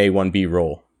 1A, 1B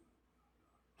role.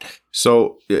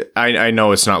 So I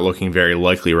know it's not looking very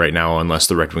likely right now unless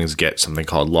the Red Wings get something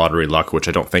called lottery luck, which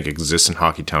I don't think exists in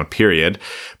Hockeytown, period.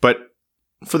 But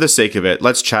for the sake of it,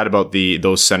 let's chat about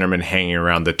those centermen hanging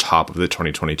around the top of the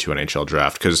 2022 NHL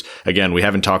draft. Because again, we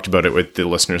haven't talked about it with the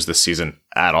listeners this season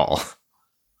at all.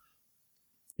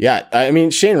 Yeah,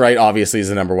 Shane Wright obviously is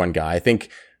the number one guy. I think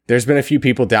there's been a few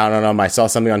people down on him. I saw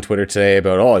something on Twitter today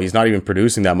about, he's not even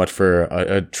producing that much for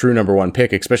a true number one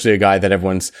pick, especially a guy that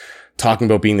everyone's talking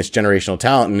about being this generational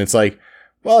talent. And it's like,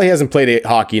 well, he hasn't played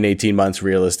hockey in 18 months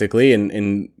realistically.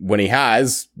 And when he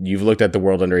has, you've looked at the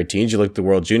World Under 18s, you looked at the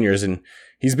World Juniors, and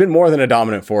he's been more than a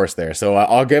dominant force there. So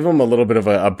I'll give him a little bit of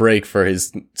a break for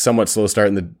his somewhat slow start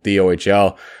in the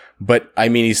OHL. But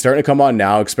he's starting to come on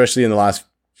now, especially in the last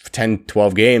 10,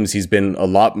 12 games. He's been a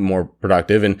lot more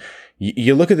productive. And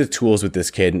you look at the tools with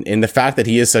this kid and the fact that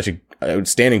he is such an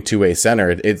outstanding two-way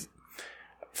center.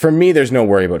 For me, there's no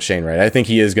worry about Shane Wright. I think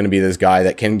he is going to be this guy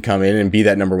that can come in and be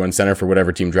that number one center for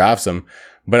whatever team drafts him.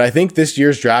 But I think this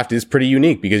year's draft is pretty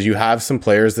unique because you have some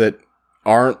players that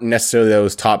aren't necessarily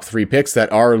those top three picks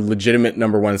that are legitimate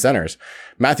number one centers.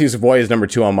 Matthew Savoy is number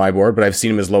 2 on my board, but I've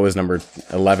seen him as low as number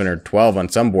 11 or 12 on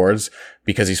some boards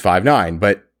because he's 5'9".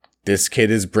 But this kid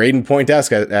is Braden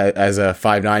Point-esque as a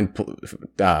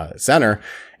 5'9" center.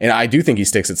 And I do think he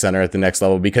sticks at center at the next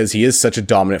level because he is such a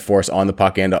dominant force on the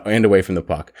puck and away from the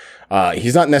puck.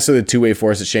 He's not necessarily the two-way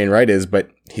force that Shane Wright is, but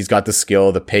he's got the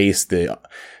skill, the pace, the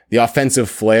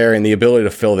offensive flair, and the ability to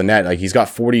fill the net. He's got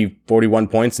 41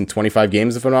 points in 25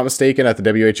 games, if I'm not mistaken, at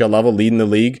the WHL level, leading the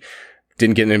league.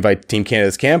 Didn't get an invite to Team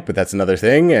Canada's camp, but that's another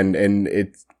thing.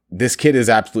 And this kid is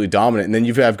absolutely dominant. And then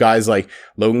you have guys like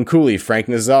Logan Cooley, Frank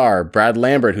Nazar, Brad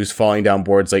Lambert, who's falling down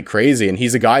boards like crazy. And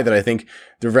he's a guy that I think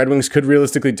the Red Wings could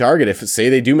realistically target if, say,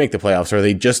 they do make the playoffs or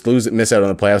they just miss out on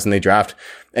the playoffs and they draft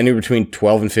anywhere between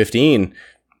 12 and 15.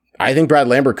 I think Brad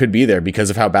Lambert could be there because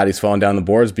of how bad he's fallen down the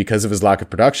boards, because of his lack of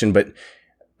production. But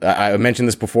I mentioned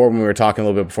this before when we were talking a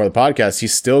little bit before the podcast.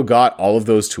 He's still got all of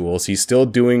those tools. He's still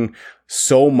doing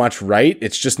so much right.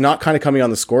 It's just not kind of coming on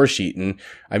the score sheet.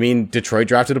 And Detroit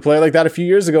drafted a player like that a few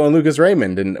years ago in Lucas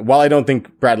Raymond. And while I don't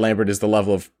think Brad Lambert is the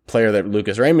level of player that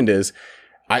Lucas Raymond is,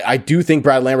 I do think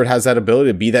Brad Lambert has that ability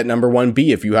to be that number 1B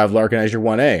if you have Larkin as your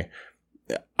 1A.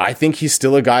 I think he's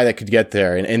still a guy that could get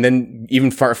there. And then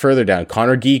even far further down,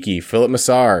 Connor Geekie, Philip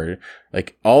Massar,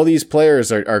 all these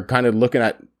players are kind of looking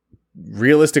at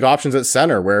realistic options at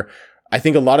center, where I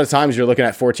think a lot of times you're looking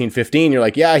at 14, 15, you're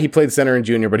like, yeah, he played center in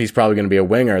junior, but he's probably going to be a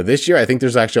winger. This year, I think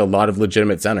there's actually a lot of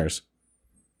legitimate centers.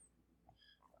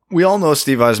 We all know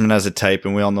Steve Yzerman as a type,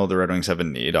 and we all know the Red Wings have a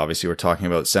need. Obviously, we're talking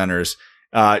about centers.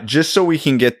 Just so we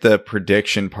can get the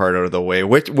prediction part out of the way,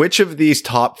 which of these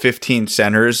top 15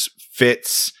 centers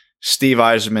fits Steve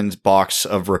Yzerman's box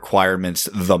of requirements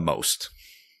the most?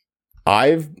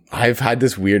 I've had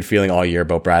this weird feeling all year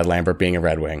about Brad Lambert being a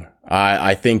Red Wing.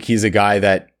 I think he's a guy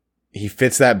that he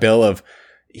fits that bill of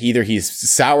either he's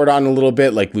soured on a little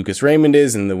bit like Lucas Raymond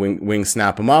is and the wings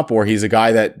snap him up, or he's a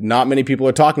guy that not many people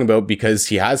are talking about because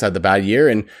he has had the bad year.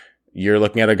 And you're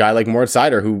looking at a guy like Moritz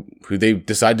Seider who they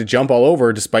decide to jump all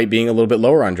over despite being a little bit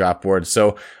lower on draft boards.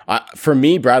 So for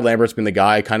me, Brad Lambert's been the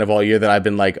guy kind of all year that I've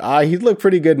been like, he'd look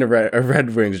pretty good in a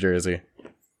Red Wings jersey.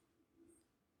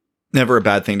 Never a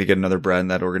bad thing to get another Brad in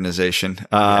that organization.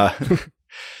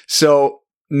 So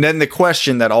then the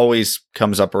question that always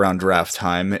comes up around draft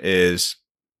time is,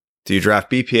 Do you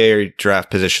draft BPA or you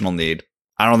draft positional need?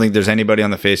 I don't think there's anybody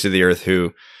on the face of the earth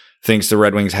who thinks the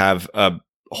Red Wings have a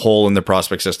hole in the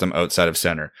prospect system outside of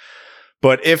center.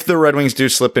 But if the Red Wings do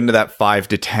slip into that 5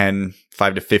 to 10,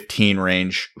 5 to 15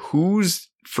 range, who's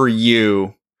for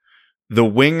you the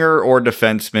winger or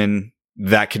defenseman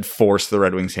that could force the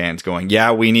Red Wings' hands going,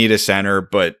 yeah, we need a center,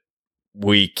 but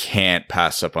we can't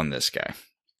pass up on this guy?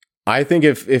 I think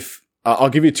if I'll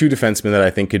give you two defensemen that I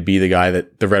think could be the guy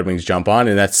that the Red Wings jump on,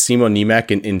 and that's Simo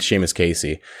Niemek and Seamus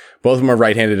Casey. Both of them are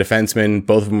right-handed defensemen.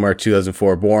 Both of them are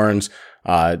 2004 borns.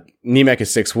 Niemek is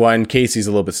 6'1". Casey's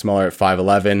a little bit smaller at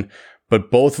 5'11". But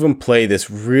both of them play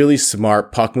this really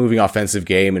smart puck-moving offensive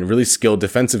game and really skilled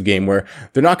defensive game where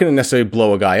they're not going to necessarily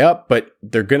blow a guy up, but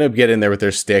they're going to get in there with their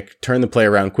stick, turn the play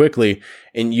around quickly.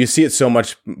 And you see it so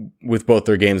much with both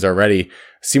their games already.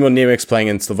 Simo Niemek's playing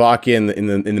in Slovakia in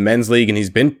the men's league, and he's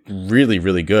been really,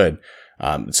 really good.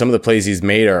 Some of the plays he's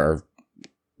made are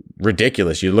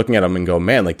ridiculous. You're looking at him and go,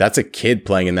 man, like that's a kid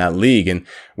playing in that league. And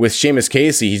with Seamus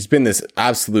Casey, he's been this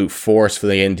absolute force for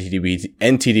the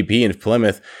NTDP in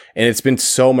Plymouth. And it's been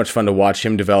so much fun to watch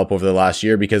him develop over the last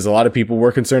year because a lot of people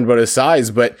were concerned about his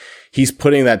size, but he's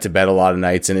putting that to bed a lot of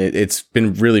nights. And it's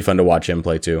been really fun to watch him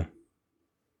play too.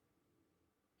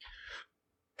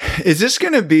 Is this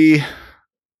going to be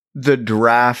the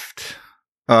draft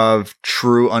of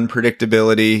true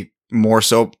unpredictability, more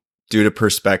so due to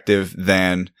perspective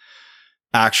than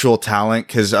actual talent?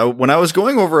 Because when I was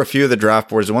going over a few of the draft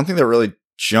boards, the one thing that really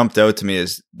jumped out to me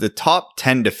is the top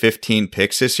 10 to 15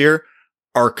 picks this year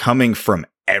are coming from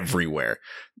everywhere.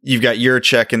 You've got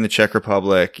Jurček in the Czech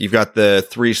Republic. You've got the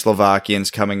 3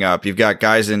 Slovakians coming up. You've got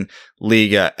guys in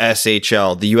Liga,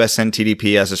 SHL. The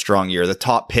USNTDP has a strong year. The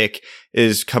top pick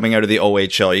is coming out of the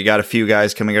OHL. You got a few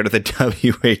guys coming out of the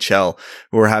WHL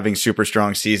who are having super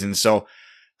strong seasons. So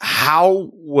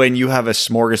how, when you have a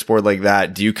smorgasbord like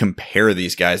that, do you compare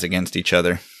these guys against each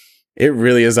other? It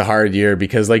really is a hard year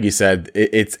because, like you said,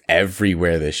 it's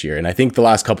everywhere this year. And I think the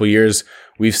last couple of years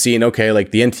we've seen, okay,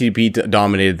 like the NTDP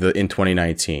dominated in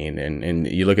 2019 and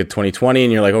you look at 2020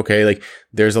 and you're like, okay, like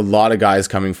there's a lot of guys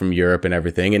coming from Europe and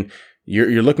everything. And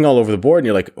you're looking all over the board and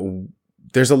you're like,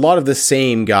 there's a lot of the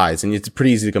same guys and it's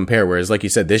pretty easy to compare. Whereas, like you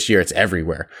said, this year it's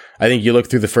everywhere. I think you look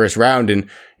through the first round and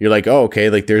you're like, oh, okay,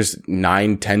 like there's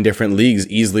 9-10 different leagues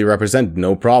easily represented,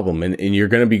 no problem. And you're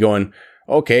going to be going,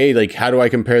 okay, like how do I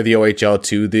compare the OHL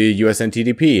to the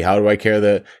USNTDP? How do I compare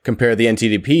the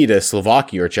NTDP to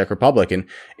Slovakia or Czech Republic? And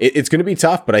it's going to be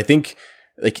tough, but I think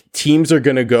like teams are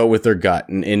going to go with their gut.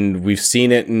 And we've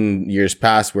seen it in years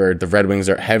past where the Red Wings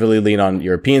are heavily lean on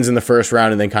Europeans in the first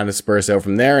round and then kind of spurs out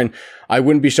from there. And I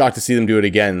wouldn't be shocked to see them do it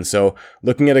again. So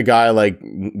looking at a guy like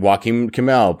Joakim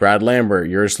Kimmel, Brad Lambert,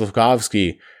 Yuri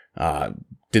Slafkovsky, Danila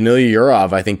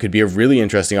Yurov, I think could be a really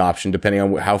interesting option depending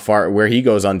on where he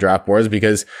goes on draft boards,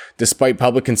 because despite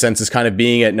public consensus kind of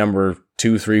being at number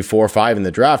 2, 3, 4, 5 in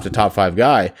the draft, a top 5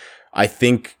 guy, I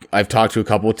think I've talked to a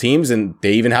couple of teams and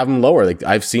they even have him lower. Like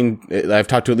I've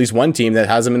talked to at least one team that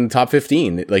has him in the top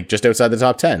 15, like just outside the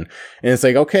top 10. And it's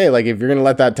like, okay, like if you're going to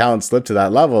let that talent slip to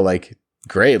that level, like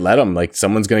great, let them. Like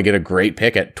someone's going to get a great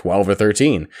pick at 12 or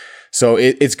 13. So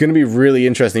it's going to be really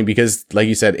interesting because, like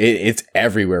you said, it's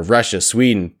everywhere. Russia,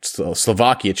 Sweden,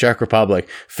 Slovakia, Czech Republic,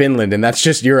 Finland, and that's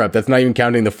just Europe. That's not even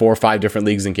counting the 4 or 5 different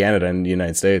leagues in Canada and the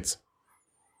United States.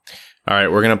 All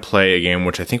right, we're going to play a game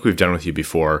which I think we've done with you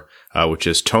before, which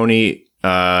is Tony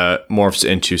morphs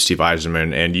into Steve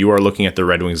Yzerman, and you are looking at the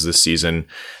Red Wings this season,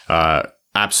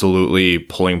 absolutely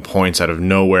pulling points out of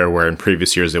nowhere where in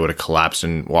previous years they would have collapsed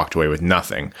and walked away with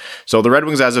nothing. So the Red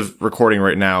Wings, as of recording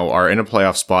right now, are in a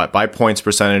playoff spot by points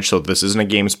percentage, so this isn't a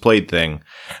games played thing.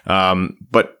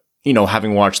 But, you know,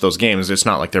 having watched those games, it's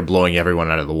not like they're blowing everyone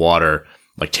out of the water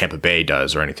like Tampa Bay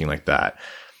does or anything like that.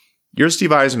 You're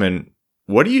Steve Yzerman.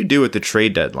 What do you do at the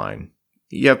trade deadline?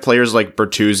 You have players like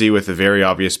Bertuzzi with a very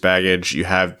obvious baggage. You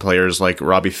have players like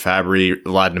Robbie Fabry,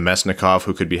 Vlad Nemesnikov,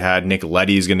 who could be had. Nick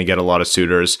Leddy is going to get a lot of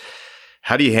suitors.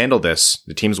 How do you handle this?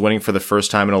 The team's winning for the first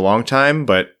time in a long time,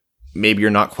 but maybe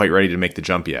you're not quite ready to make the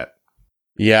jump yet.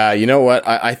 Yeah, you know what?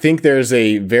 I think there's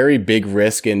a very big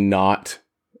risk in not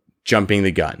jumping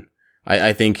the gun.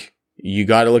 I think you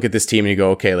got to look at this team and you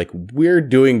go, okay, like we're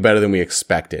doing better than we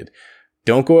expected.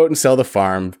 Don't go out and sell the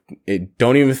farm.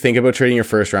 Don't even think about trading your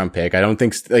first round pick. I don't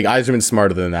think like Yzerman's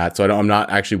smarter than that. So I'm not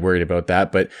actually worried about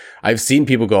that, but I've seen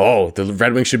people go, oh, the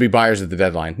Red Wings should be buyers at the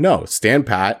deadline. No, stand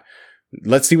pat.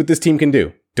 Let's see what this team can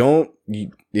do.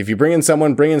 If you bring in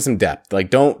someone, bring in some depth. Like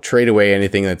don't trade away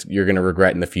anything that you're going to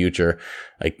regret in the future.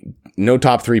 Like no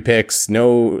top 3 picks,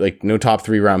 no top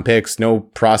 3 round picks, no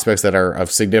prospects that are of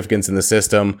significance in the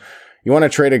system. You want to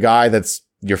trade a guy that's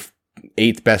your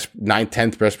 8th best, 9th,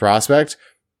 10th best prospect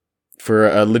for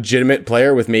a legitimate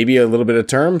player with maybe a little bit of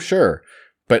term, sure.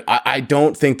 But I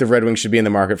don't think the Red Wings should be in the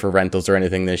market for rentals or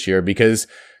anything this year because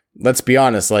let's be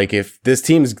honest, like if this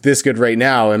team's this good right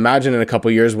now, imagine in a couple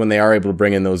of years when they are able to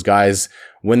bring in those guys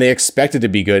when they expected to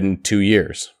be good in 2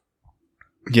 years.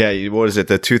 Yeah, what is it?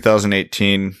 The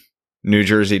 2018 New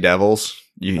Jersey Devils.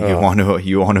 You want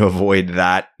to avoid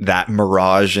that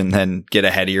mirage and then get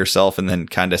ahead of yourself and then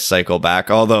kind of cycle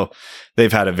back. Although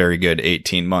they've had a very good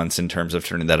 18 months in terms of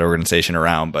turning that organization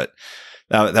around, but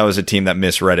that was a team that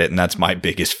misread it, and that's my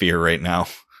biggest fear right now.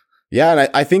 Yeah, and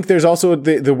I think there's also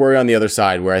the worry on the other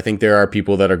side where I think there are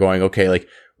people that are going, okay, like,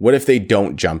 what if they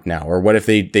don't jump now? Or what if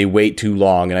they wait too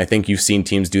long? And I think you've seen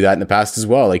teams do that in the past as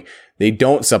well. Like, they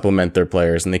don't supplement their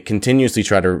players, and they continuously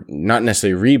try to not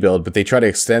necessarily rebuild, but they try to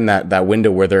extend that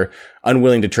window where they're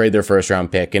unwilling to trade their first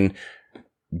round pick. And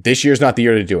this year's not the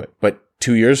year to do it, but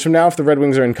 2 years from now, if the Red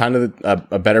Wings are in kind of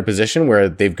a better position where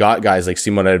they've got guys like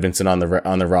Simon Edvinsson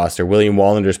on the roster, William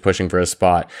Wallinder's pushing for a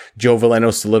spot, Joe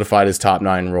Veleno solidified his top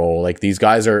 9 role. Like these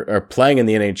guys are playing in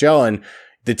the NHL and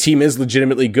the team is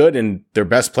legitimately good and their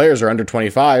best players are under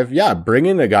 25. Yeah, bring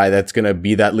in a guy that's going to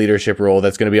be that leadership role,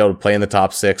 that's going to be able to play in the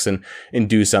top 6 and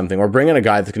do something, or bring in a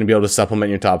guy that's going to be able to supplement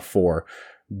your top 4.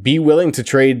 Be willing to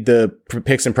trade the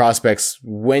picks and prospects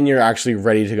when you're actually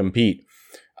ready to compete.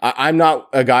 I'm not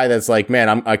a guy that's like,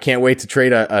 man, I can't wait to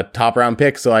trade a top round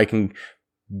pick so I can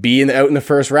be out in the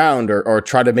first round or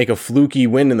try to make a fluky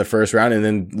win in the first round and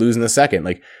then lose in the second.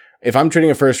 Like if I'm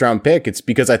trading a first round pick, it's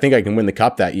because I think I can win the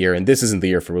cup that year. And this isn't the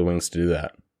year for the Wings to do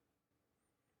that.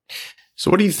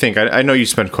 So what do you think? I know you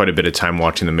spent quite a bit of time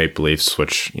watching the Maple Leafs,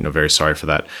 which, very sorry for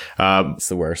that. It's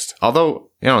the worst.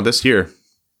 Although, this year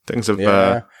things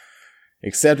have,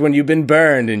 except when you've been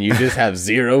burned and you just have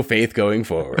zero faith going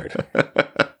forward.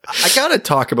 I gotta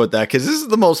talk about that because this is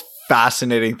the most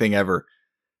fascinating thing ever.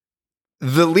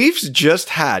 The Leafs just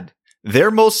had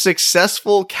their most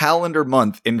successful calendar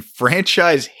month in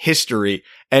franchise history,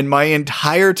 and my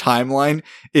entire timeline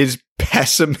is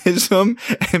pessimism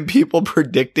and people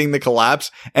predicting the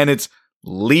collapse, and it's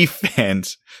Leaf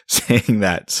fans saying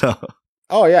that. So,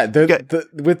 oh yeah,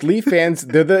 with Leaf fans,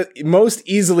 they're the most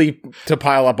easily to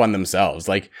pile up on themselves.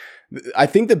 Like, I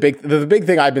think the big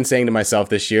thing I've been saying to myself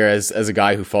this year as a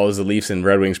guy who follows the Leafs and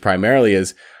Red Wings primarily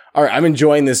is, all right, I'm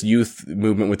enjoying this youth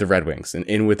movement with the Red Wings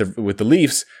and with the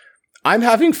Leafs. I'm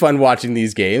having fun watching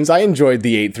these games. I enjoyed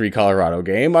the 8-3 Colorado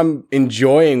game. I'm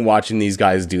enjoying watching these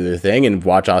guys do their thing and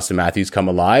watch Austin Matthews come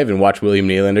alive and watch William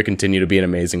Nylander continue to be an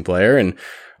amazing player and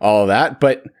all of that.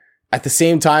 But at the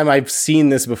same time, I've seen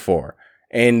this before.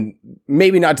 And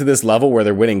maybe not to this level where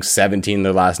they're winning 17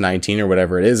 their last 19 or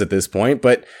whatever it is at this point,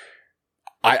 but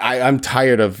I'm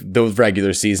tired of those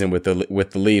regular season with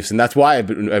the Leafs, and that's why I've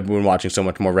been watching so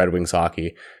much more Red Wings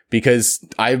hockey, because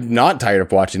I'm not tired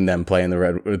of watching them play in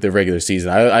the regular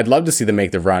season. I'd love to see them make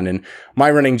the run, and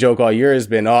my running joke all year has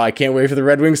been, I can't wait for the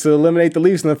Red Wings to eliminate the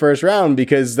Leafs in the first round,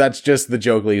 because that's just the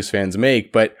joke Leafs fans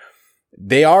make, but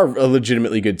they are a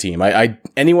legitimately good team.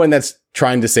 Anyone that's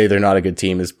trying to say they're not a good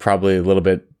team is probably a little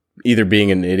bit either being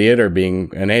an idiot or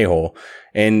being an a-hole,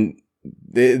 and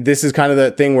this is kind of the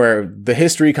thing where the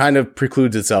history kind of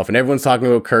precludes itself and everyone's talking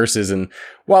about curses. And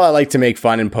while I like to make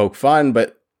fun and poke fun,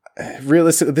 but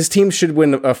realistically, this team should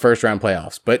win a first round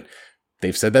playoffs, but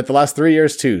they've said that the last 3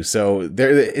 years too. So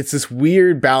it's this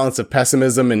weird balance of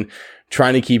pessimism and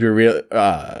trying to keep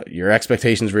your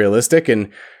expectations realistic. And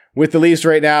with the Leafs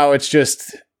right now, it's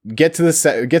just get to the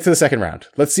second round.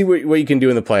 Let's see what you can do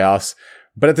in the playoffs.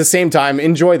 But at the same time,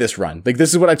 enjoy this run. Like,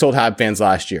 this is what I told Hab fans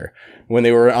last year when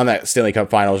they were on that Stanley Cup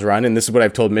Finals run. And this is what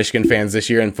I've told Michigan fans this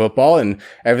year in football and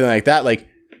everything like that. Like,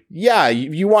 yeah,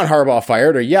 you want Harbaugh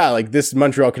fired, or yeah, like this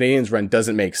Montreal Canadiens run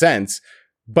doesn't make sense,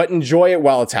 but enjoy it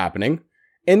while it's happening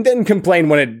and then complain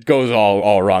when it goes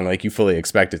all wrong, like you fully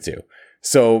expect it to.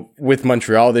 So with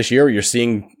Montreal this year, you're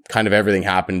seeing kind of everything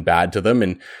happen bad to them.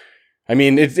 And I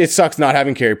mean, it sucks not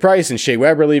having Carey Price and Shea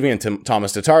Weber leaving and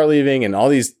Thomas Tatar leaving and all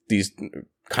these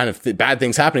kind of bad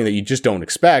things happening that you just don't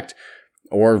expect,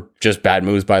 or just bad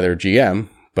moves by their GM.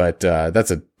 But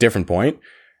that's a different point.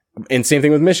 And same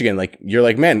thing with Michigan. Like, you're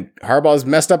like, man, Harbaugh's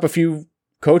messed up a few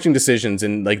coaching decisions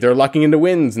and like they're lucking into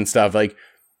wins and stuff. Like,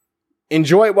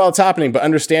 enjoy it while it's happening, but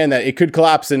understand that it could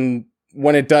collapse. And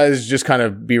when it does, just kind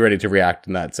of be ready to react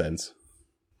in that sense.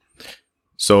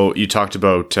 So you talked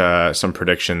about some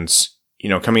predictions,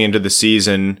 coming into the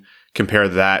season. Compare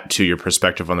that to your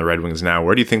perspective on the Red Wings now.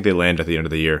 Where do you think they land at the end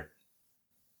of the year?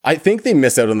 I think they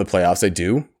miss out on the playoffs. I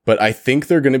do, but I think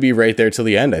they're going to be right there till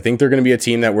the end. I think they're going to be a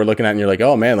team that we're looking at and you're like,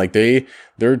 oh man, like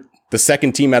they're the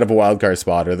second team out of a wildcard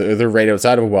spot, or they're right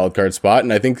outside of a wildcard spot.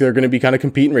 And I think they're going to be kind of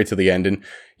competing right to the end. And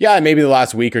yeah, maybe the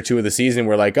last week or two of the season,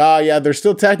 we're like, oh yeah, they're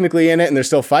still technically in it and they're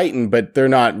still fighting, but they're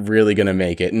not really going to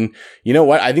make it. And you know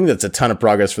what? I think that's a ton of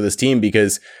progress for this team,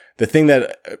 because the thing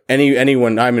that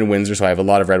anyone, I'm in Windsor, so I have a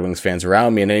lot of Red Wings fans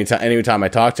around me, and anytime I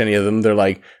talk to any of them, they're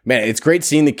like, man, it's great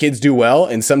seeing the kids do well,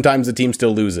 and sometimes the team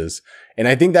still loses. And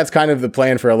I think that's kind of the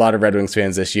plan for a lot of Red Wings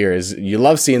fans this year, is you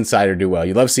love seeing Seider do well.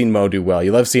 You love seeing Mo do well.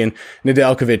 You love seeing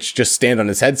Nedeljkovic just stand on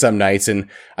his head some nights. And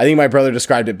I think my brother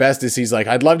described it best as he's like,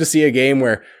 I'd love to see a game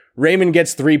where Raymond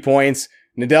gets 3 points,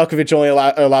 Nedeljkovic only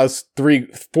allows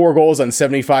 4 goals on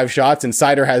 75 shots, and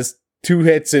Seider has 2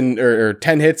 hits or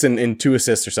 10 hits and 2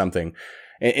 assists or something.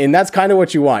 And that's kind of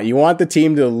what you want. You want the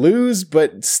team to lose,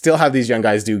 but still have these young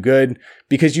guys do good,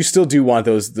 because you still do want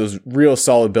those real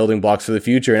solid building blocks for the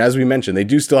future. And as we mentioned, they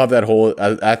do still have that hole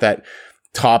at that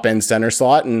top end center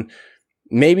slot. And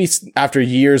maybe after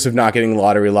years of not getting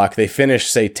lottery luck, they finish,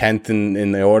 say, 10th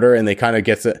in the order, and they kind of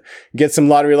get some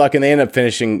lottery luck, and they end up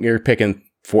finishing, you're picking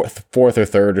fourth or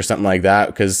third or something like that,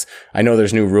 because I know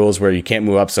there's new rules where you can't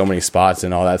move up so many spots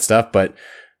and all that stuff. But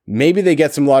maybe they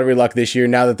get some lottery luck this year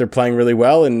now that they're playing really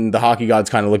well, and the hockey gods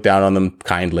kind of look down on them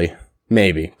kindly.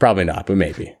 Maybe. Probably not, but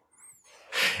maybe.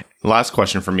 Last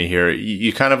question for me here.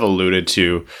 You kind of alluded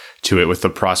to it with the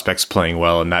prospects playing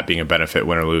well and that being a benefit,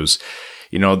 win or lose.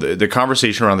 You know, the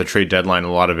conversation around the trade deadline,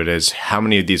 a lot of it is how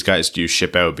many of these guys do you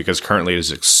ship out? Because currently it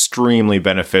is extremely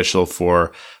beneficial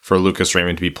for Lucas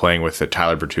Raymond to be playing with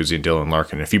Tyler Bertuzzi and Dylan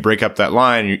Larkin. If you break up that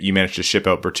line, you manage to ship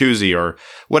out Bertuzzi or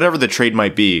whatever the trade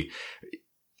might be.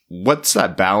 What's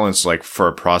that balance like for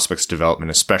a prospect's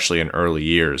development, especially in early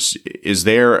years?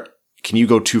 Can you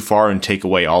go too far and take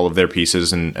away all of their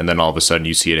pieces and then all of a sudden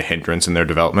you see it a hindrance in their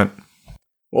development?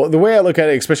 Well, the way I look at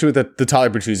it, especially with the Tyler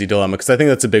Bertuzzi dilemma, because I think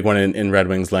that's a big one in Red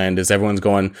Wings land, is everyone's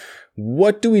going,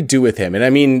 what do we do with him? And I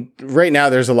mean, right now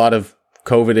there's a lot of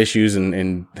COVID issues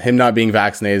and him not being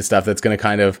vaccinated stuff that's going to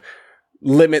kind of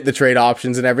limit the trade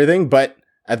options and everything. But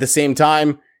at the same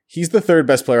time, he's the third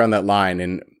best player on that line.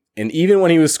 And even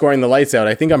when he was scoring the lights out,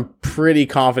 I think I'm pretty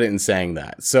confident in saying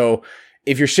that. So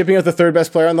if you're shipping out the third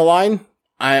best player on the line,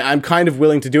 I'm kind of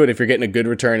willing to do it if you're getting a good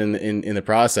return in the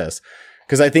process.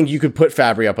 Because I think you could put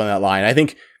Fabry up on that line. I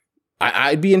think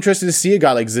I'd be interested to see a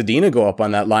guy like Zadina go up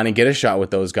on that line and get a shot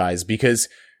with those guys, because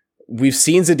we've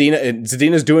seen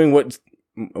Zadina's doing what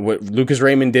Lucas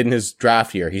Raymond did in his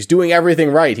draft year. He's doing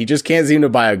everything right. He just can't seem to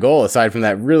buy a goal, aside from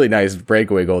that really nice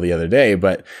breakaway goal the other day.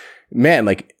 But man,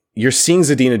 like, you're seeing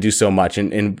Zadina do so much,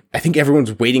 and I think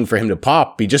everyone's waiting for him to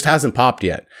pop. He just hasn't popped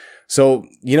yet. So,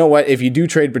 you know what? If you do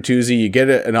trade Bertuzzi, you get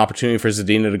an opportunity for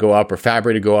Zadina to go up or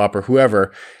Fabry to go up or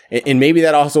whoever. And maybe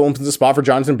that also opens a spot for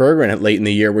Jonathan Berggren late in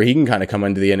the year where he can kind of come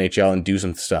into the NHL and do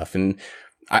some stuff. And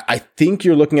I think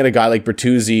you're looking at a guy like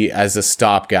Bertuzzi as a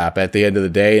stopgap at the end of the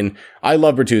day. And I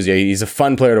love Bertuzzi. He's a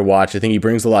fun player to watch. I think he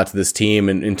brings a lot to this team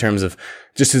in terms of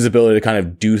just his ability to kind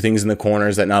of do things in the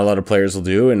corners that not a lot of players will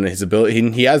do. And his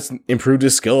ability, he has improved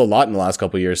his skill a lot in the last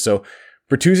couple of years. So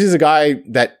Bertuzzi is a guy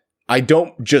that I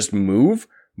don't just move,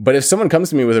 but if someone comes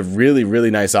to me with a really, really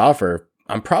nice offer,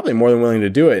 I'm probably more than willing to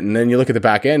do it. And then you look at the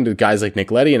back end with guys like Nick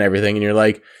Leddy and everything, and you're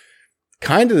like,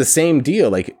 kind of the same deal.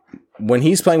 Like, when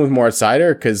he's playing with Moritz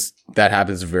Seider, because that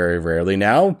happens very rarely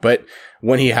now, but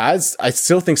when he has, I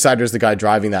still think Seider's the guy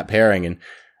driving that pairing. And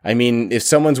I mean, if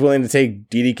someone's willing to take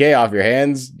DDK off your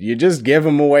hands, you just give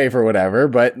him away for whatever.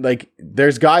 But like,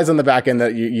 there's guys on the back end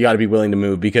that you got to be willing to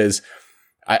move, because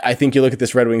I think you look at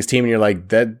this Red Wings team and you're like,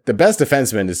 that the best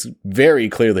defenseman is very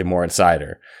clearly Moritz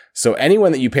Seider. So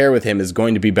anyone that you pair with him is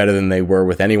going to be better than they were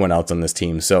with anyone else on this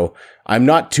team. So I'm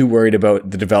not too worried about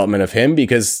the development of him,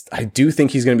 because I do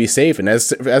think he's going to be safe. And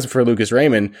as for Lucas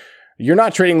Raymond, you're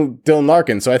not trading Dylan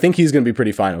Larkin. So I think he's going to be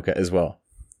pretty fine as well.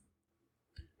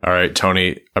 All right,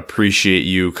 Tony, appreciate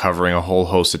you covering a whole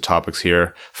host of topics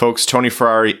here. Folks, Tony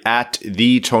Ferrari at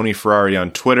the Tony Ferrari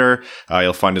on Twitter.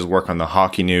 You'll find his work on the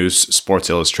Hockey News, Sports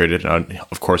Illustrated.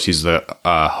 Of course, he's the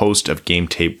host of Game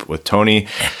Tape with Tony.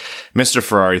 Mr.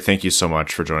 Ferrari, thank you so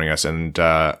much for joining us. And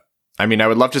I mean, I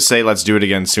would love to say let's do it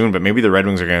again soon, but maybe the Red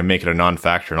Wings are going to make it a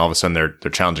non-factor, and all of a sudden they're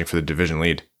challenging for the division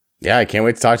lead. Yeah, I can't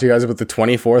wait to talk to you guys about the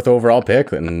 24th overall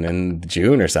pick in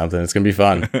June or something. It's going to be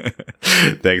fun.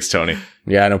 Thanks, Tony.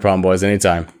 Yeah, no problem, boys.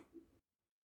 Anytime.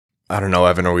 I don't know,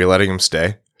 Evan. Are we letting him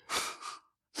stay?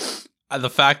 The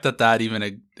fact that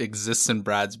even exists in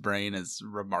Brad's brain is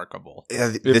remarkable.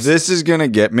 Yeah, if this is going to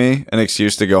get me an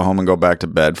excuse to go home and go back to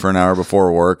bed for an hour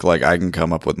before work, like, I can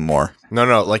come up with more.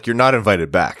 No, like, you're not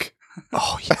invited back.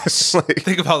 Oh, yes.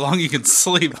 Think of how long you can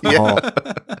sleep. Yeah.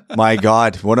 My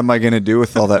God, what am I going to do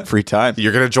with all that free time?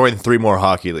 You're going to join 3 more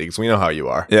hockey leagues. We know how you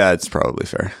are. Yeah, it's probably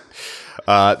fair.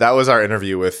 That was our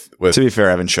interview with. To be fair,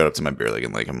 I haven't showed up to my beer league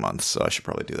in like a month, so I should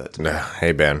probably do that today.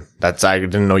 Hey, Ben. I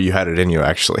didn't know you had it in you,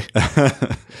 actually.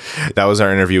 That was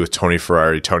our interview with Tony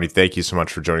Ferrari. Tony, thank you so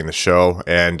much for joining the show.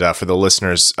 And for the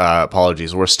listeners,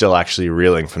 apologies. We're still actually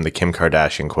reeling from the Kim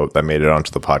Kardashian quote that made it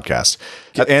onto the podcast.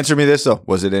 Answer me this, though.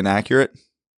 Was it inaccurate?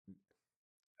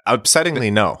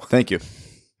 Upsettingly, no. Thank you.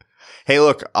 Hey,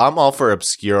 look, I'm all for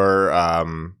obscure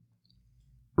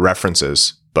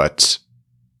references, but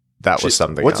that was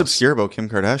something What's else. obscure about Kim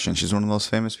Kardashian? She's one of the most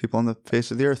famous people on the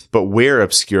face of the earth. But we're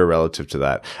obscure relative to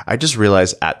that. I just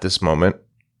realized at this moment,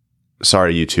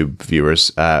 sorry, YouTube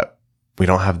viewers, we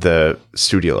don't have the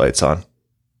studio lights on.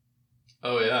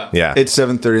 Oh, yeah. Yeah. It's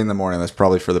 7:30 in the morning. That's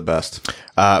probably for the best.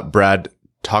 Brad,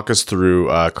 talk us through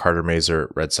Carter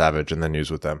Mazur Red Savage and the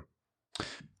news with them.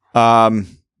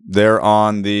 They're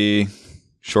on the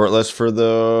short list for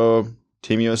the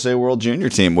Team USA World Junior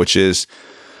team, which is,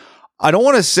 I don't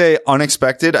want to say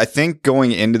unexpected. I think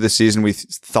going into the season, we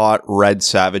thought Red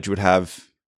Savage would have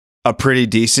a pretty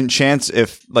decent chance,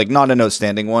 if like not an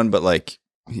outstanding one, but like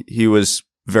he was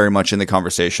very much in the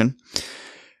conversation.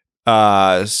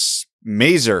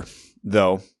 Mazur,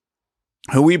 though,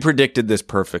 who we predicted this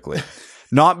perfectly,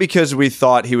 not because we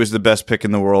thought he was the best pick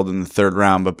in the world in the 3rd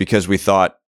round, but because we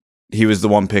thought he was the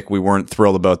one pick we weren't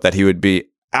thrilled about, that he would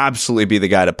absolutely be the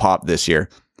guy to pop this year.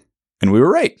 And we were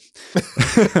right.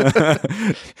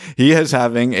 He is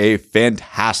having a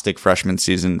fantastic freshman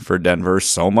season for Denver,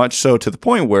 so much so to the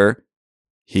point where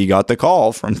he got the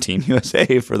call from Team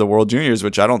USA for the World Juniors,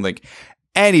 which I don't think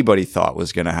anybody thought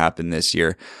was going to happen this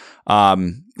year.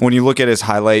 When you look at his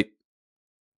highlight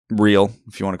reel,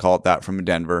 if you want to call it that, from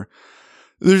Denver,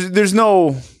 there's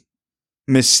no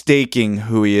mistaking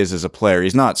who he is as a player.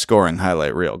 He's not scoring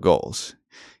highlight reel goals.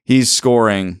 He's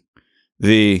scoring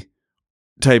the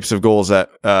types of goals that,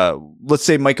 let's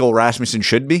say, Michael Rasmussen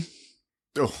should be.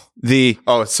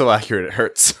 It's so accurate it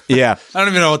hurts. Yeah. I don't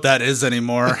even know what that is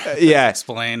anymore. Yeah.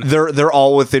 Explain. They're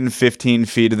all within 15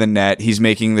 feet of the net. He's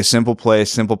making the simple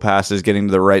plays, simple passes, getting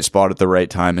to the right spot at the right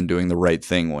time, and doing the right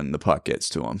thing when the puck gets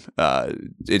to him.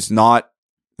 It's not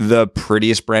the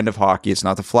prettiest brand of hockey. It's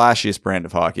not the flashiest brand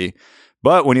of hockey.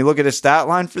 But when you look at his stat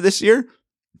line for this year,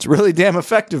 it's a really damn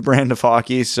effective brand of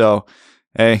hockey. So,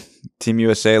 hey, Team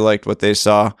USA liked what they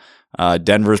saw.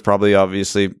 Denver's probably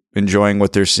obviously enjoying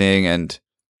what they're seeing, and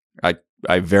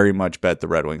I very much bet the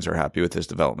Red Wings are happy with his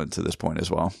development to this point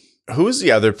as well. Who is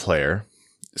the other player?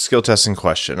 Skill testing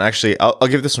question. Actually, I'll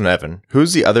give this one to Evan.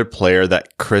 Who's the other player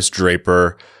that Chris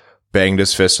Draper banged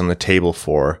his fist on the table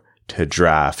for to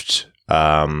draft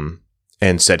and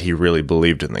said he really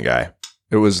believed in the guy?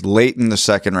 It was late in the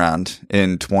 2nd round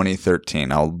in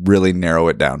 2013. I'll really narrow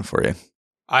it down for you.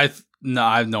 I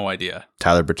have no idea.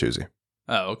 Tyler Bertuzzi.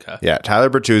 Oh, okay. Yeah, Tyler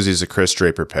Bertuzzi is a Chris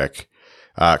Draper pick.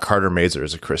 Carter Mazur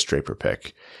is a Chris Draper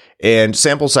pick. And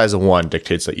sample size of 1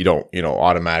 dictates that you don't,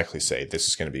 automatically say this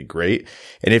is going to be great.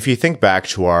 And if you think back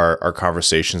to our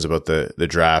conversations about the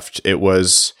draft, it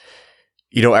was,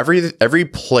 every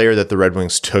player that the Red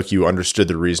Wings took, you understood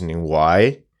the reasoning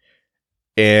why.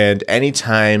 And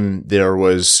anytime there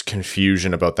was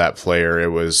confusion about that player, it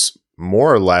was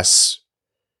more or less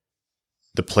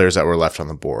the players that were left on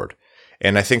the board.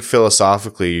 And I think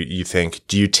philosophically, you think,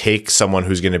 do you take someone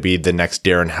who's going to be the next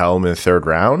Darren Helm in the 3rd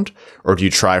round, or do you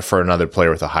try for another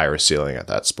player with a higher ceiling at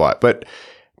that spot? But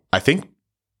I think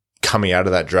coming out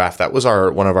of that draft, that was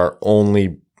one of our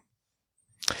only,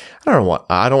 I don't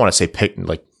want to say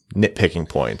nitpicking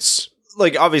points.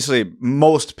 Like, obviously,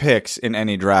 most picks in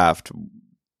any draft,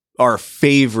 our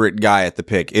favorite guy at the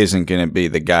pick isn't going to be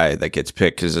the guy that gets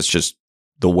picked because it's just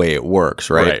the way it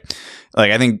works, right?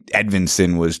 Like, I think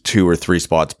Edvinsson was 2 or 3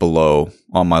 spots below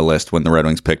on my list when the Red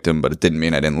Wings picked him, but it didn't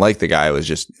mean I didn't like the guy. It was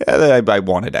just, I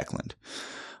wanted Eklund.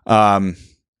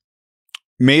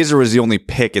 Mazur was the only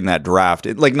pick in that draft,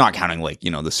 not counting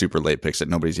the super late picks that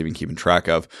nobody's even keeping track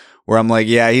of, where I'm like,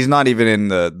 yeah, he's not even in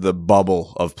the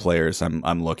bubble of players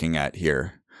I'm looking at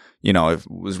here. If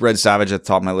it was Red Savage at the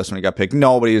top of my list when he got picked,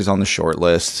 nobody was on the short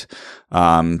list.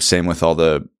 Same with all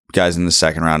the guys in the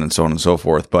 2nd round and so on and so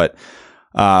forth. But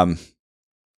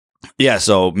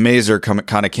so Mazur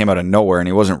kind of came out of nowhere, and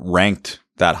he wasn't ranked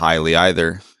that highly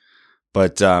either.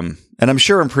 But and I'm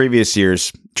sure in previous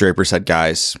years, Draper's had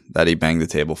guys that he banged the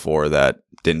table for that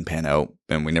didn't pan out,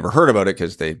 and we never heard about it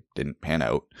because they didn't pan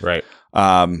out. Right.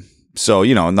 So,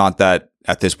 not that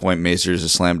at this point Mazur's a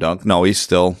slam dunk. No, he's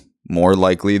still more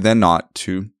likely than not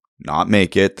to not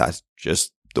make it. That's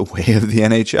just the way of the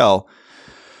NHL.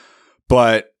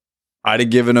 But I'd have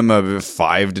given him a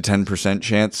 5 to 10%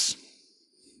 chance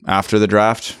after the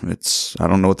draft. I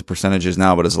don't know what the percentage is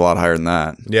now, but it's a lot higher than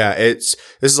that. Yeah, this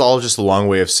is all just a long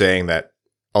way of saying that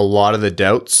a lot of the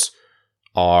doubts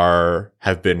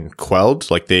have been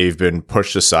quelled, like they've been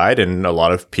pushed aside, and a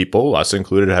lot of people, us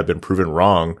included, have been proven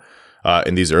wrong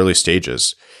in these early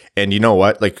stages. And you know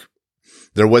what? Like,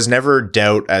 there was never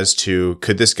doubt as to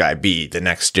could this guy be the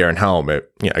next Darren Helm.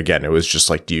 Again, it was just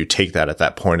like, do you take that at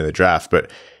that point in the draft? But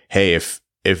hey,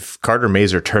 if Carter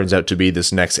Mazur turns out to be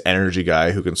this next energy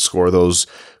guy who can score those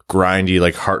grindy,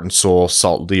 like heart and soul,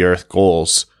 salt of the earth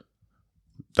goals,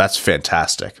 that's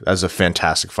fantastic. That's a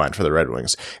fantastic find for the Red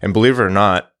Wings. And believe it or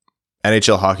not,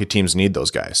 NHL hockey teams need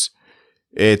those guys.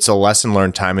 It's a lesson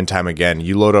learned time and time again.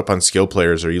 You load up on skill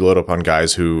players or you load up on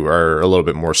guys who are a little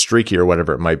bit more streaky or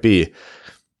whatever it might be.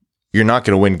 You're not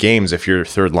going to win games if your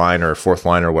third line or fourth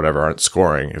line or whatever aren't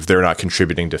scoring, if they're not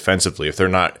contributing defensively, if they're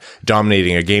not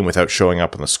dominating a game without showing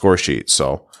up on the score sheet.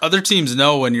 So other teams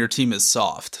know when your team is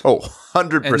soft. Oh,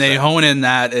 100%. And they hone in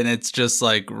that, and it's just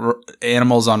like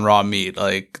animals on raw meat.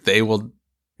 Like, they will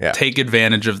take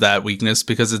advantage of that weakness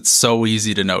because it's so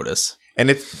easy to notice. And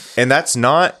that's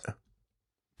not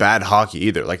bad hockey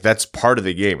either. Like, that's part of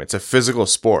the game. It's a physical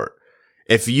sport.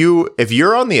 If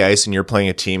you're on the ice and you're playing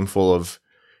a team full of,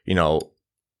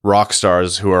 rock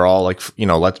stars who are all like,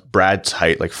 let's Brad's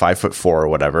height, like 5'4" or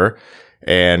whatever,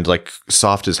 and like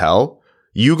soft as hell,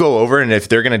 you go over, and if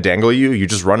they're going to dangle you, you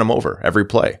just run them over every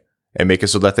play and make it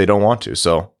so that they don't want to.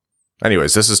 So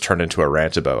anyways, this has turned into a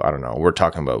rant about, I don't know, we're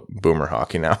talking about boomer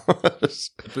hockey now.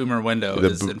 The boomer window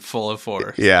is in full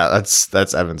force. Yeah,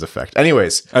 that's Evan's effect.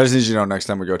 Anyways. I just need you to know, next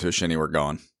time we go to a shinny, we're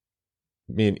going.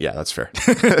 Yeah, that's fair.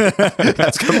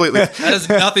 That's completely. That has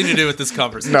nothing to do with this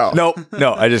conversation. No.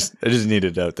 I just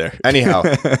needed it out there. Anyhow,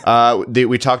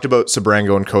 we talked about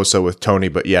Sabrango and Kosa with Tony,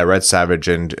 but yeah, Red Savage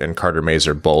and Carter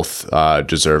Mazur both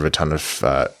deserve a ton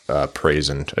of praise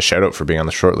and a shout out for being on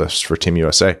the short list for Team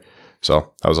USA.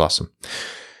 So that was awesome.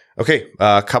 Okay,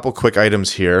 a couple quick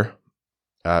items here.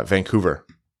 Vancouver.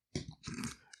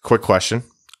 Quick question.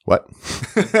 What?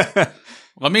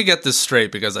 Let me get this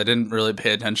straight because I didn't really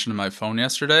pay attention to my phone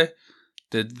yesterday.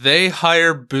 Did they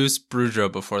hire Bruce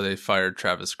Boudreau before they fired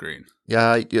Travis Green?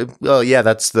 Yeah, well, yeah,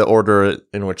 that's the order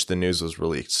in which the news was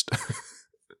released.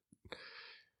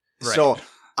 Right. So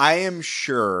I am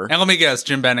sure. And let me guess,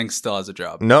 Jim Benning still has a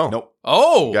job. Nope.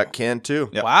 Oh, got canned too.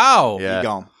 Yep. Wow.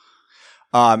 Yeah.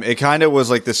 It kind of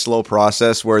was like this slow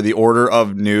process where the order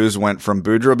of news went from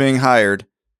Boudreau being hired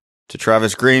to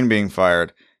Travis Green being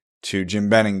fired to Jim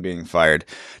Benning being fired.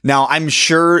 Now, I'm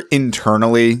sure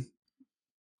internally,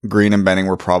 Green and Benning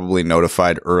were probably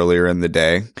notified earlier in the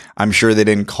day. I'm sure they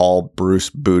didn't call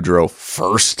Bruce Boudreau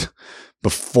first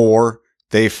before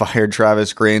they fired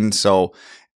Travis Green. So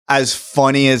as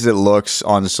funny as it looks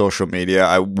on social media,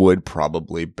 I would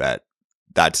probably bet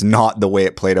that's not the way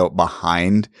it played out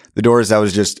behind the doors. That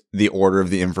was just the order of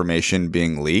the information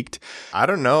being leaked. I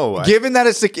don't know. Given that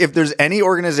it's if there's any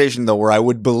organization though where I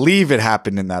would believe it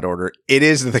happened in that order, it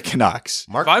is the Canucks.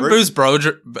 If I'm Bruce Zach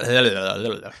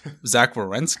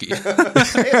Werenski.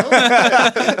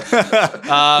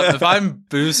 If I'm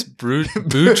Bruce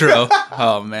Boudreau,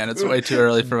 oh man, it's way too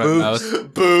early for my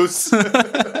mouth. Boost.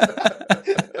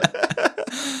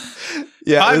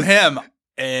 Yeah, I'm him,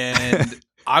 and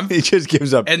he just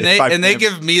gives up, and they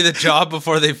give me the job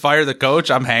before they fire the coach.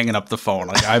 I'm hanging up the phone.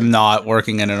 Like, I'm not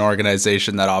working in an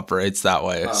organization that operates that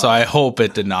way. So I hope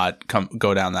it did not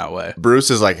go down that way.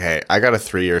 Bruce is like, hey, I got a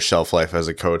 3-year shelf life as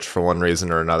a coach for one reason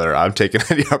or another. I'm taking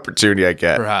any opportunity I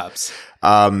get. Perhaps.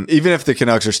 Even if the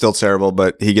Canucks are still terrible,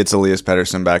 but he gets Elias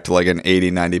Pettersson back to like an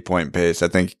 80-90 point pace, I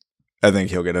think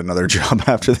he'll get another job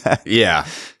after that. Yeah.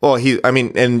 Well,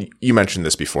 and you mentioned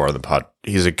this before on the pod.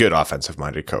 He's a good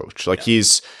offensive-minded coach. Like,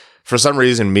 he's, for some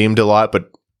reason, memed a lot, but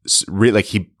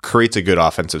he creates a good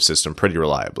offensive system pretty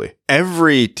reliably.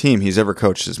 Every team he's ever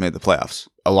coached has made the playoffs.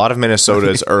 A lot of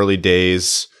Minnesota's early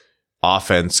days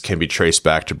offense can be traced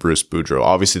back to Bruce Boudreau.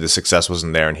 Obviously, the success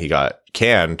wasn't there, and he got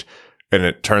canned, and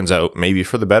it turns out maybe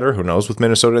for the better. Who knows with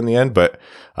Minnesota in the end, but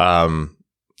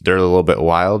they're a little bit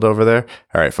wild over there.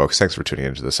 All right, folks, thanks for tuning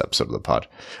into this episode of the pod.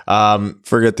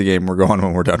 Forget the game. We're going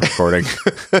when we're done recording.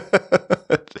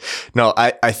 No,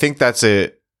 I think that's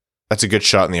a good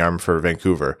shot in the arm for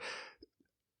Vancouver.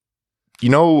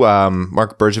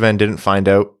 Mark Bergevin didn't find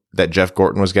out that Jeff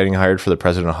Gorton was getting hired for the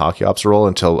president of hockey ops role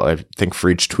until I think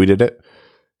Freach tweeted it.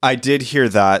 I did hear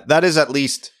that. That is at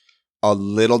least a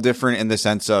little different in the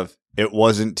sense of it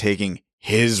wasn't taking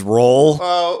his role.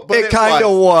 But it kind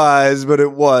of was, but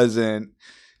it wasn't.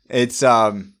 It's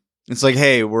like,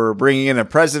 hey, we're bringing in a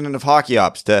president of hockey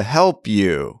ops to help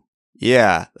you.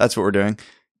 Yeah, that's what we're doing.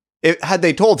 Had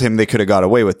they told him, they could have got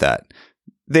away with that.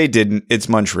 They didn't. It's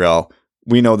Montreal.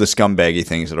 We know the scumbaggy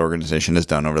things that organization has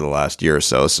done over the last year or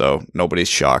so nobody's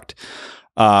shocked.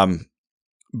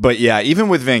 But yeah, even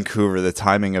with Vancouver, the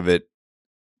timing of it,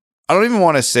 I don't even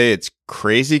want to say it's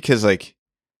crazy because like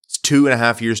It's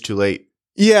 2.5 years too late.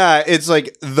 yeah, it's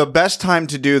like the best time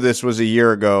to do this was a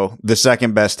year ago. The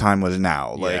second best time was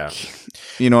now. Like,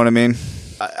 you know what I mean?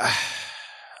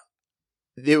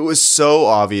 It was so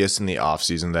obvious in the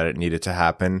offseason that it needed to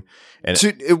happen. And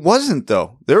It wasn't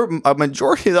though. A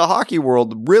majority of the hockey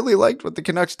world really liked what the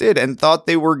Canucks did and thought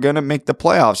they were going to make the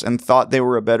playoffs and thought they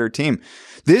were a better team.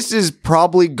 This is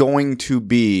probably going to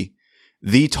be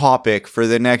the topic for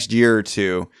the next year or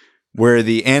two where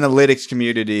the analytics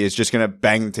community is just going to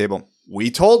bang the table. We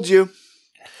told you.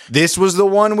 This was the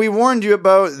one we warned you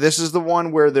about. This is the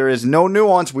one where there is no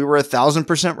nuance. We were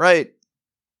 1,000% right.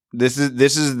 This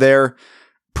is their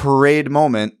parade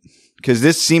moment because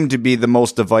this seemed to be the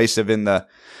most divisive in the,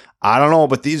 I don't know,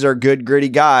 but these are good, gritty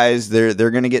guys. They're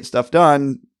going to get stuff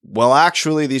done. Well,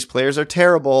 actually, these players are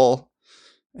terrible.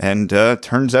 And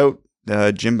turns out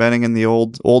Jim Benning and the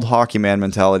old hockey man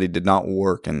mentality did not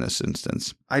work in this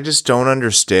instance. I just don't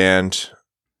understand.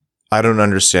 I don't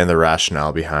understand the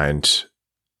rationale behind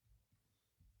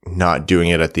not doing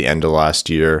it at the end of last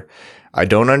year. I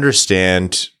don't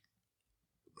understand.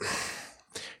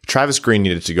 Travis Green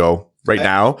needed to go right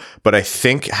now, but I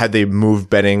think had they moved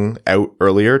Benning out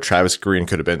earlier, Travis Green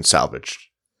could have been salvaged.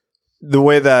 The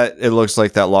way that it looks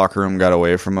like that locker room got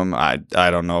away from him, I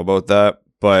don't know about that.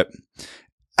 But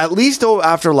at least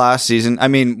after last season, I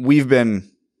mean,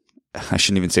 I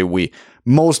shouldn't even say we,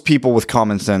 most people with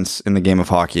common sense in the game of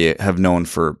hockey have known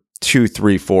for 2,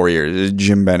 3, 4 years,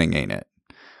 Jim Benning ain't it.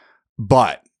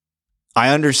 But I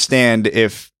understand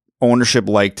if ownership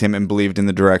liked him and believed in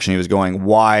the direction he was going,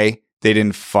 why they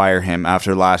didn't fire him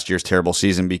after last year's terrible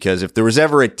season. Because if there was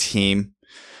ever a team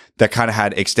that kind of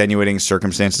had extenuating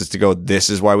circumstances to go, this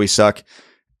is why we suck,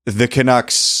 the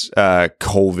Canucks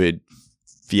COVID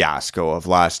fiasco of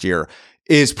last year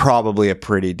is probably a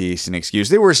pretty decent excuse.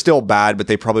 They were still bad, but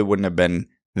they probably wouldn't have been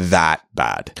that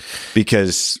bad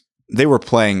because they were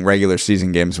playing regular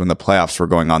season games when the playoffs were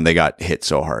going on. They got hit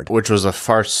so hard, Which was a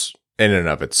farce in and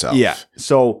of itself. Yeah.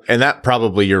 So, and that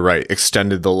probably, you're right,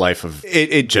 extended the life of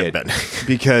it Jim did, Benning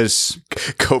because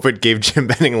COVID gave Jim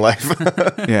Benning life.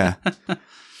 yeah.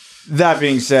 That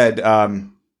being said,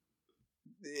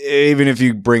 even if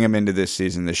you bring him into this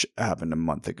season, this happened a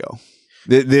month ago.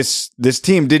 This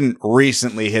team didn't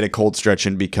recently hit a cold stretch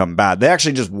and become bad. They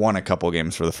actually just won a couple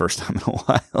games for the first time in a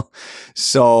while.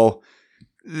 So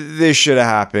this should have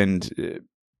happened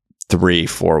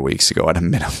 3-4 weeks ago at a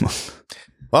minimum.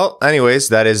 Well, anyways,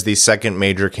 that is the second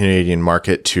major Canadian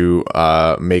market to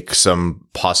make some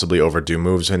possibly overdue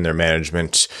moves in their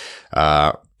management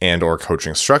and or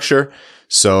coaching structure.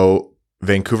 So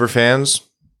Vancouver fans,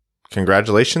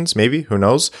 congratulations, maybe, who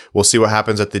knows? We'll see what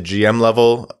happens at the GM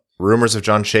level. Rumors of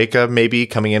John Shaka maybe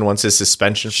coming in once his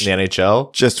suspension from the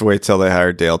NHL. Just wait till they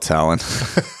hire Dale Talon.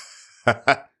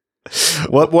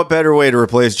 What better way to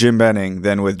replace Jim Benning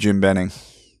than with Jim Benning?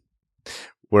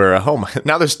 We're at home.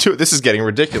 Now there's two. This is getting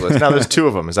ridiculous. Now there's two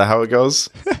of them. Is that how it goes?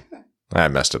 I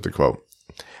messed up the quote.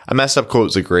 A messed up quote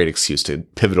is a great excuse to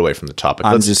pivot away from the topic.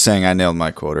 I'm just saying I nailed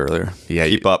my quote earlier. Yeah,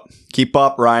 Keep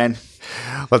up, Ryan.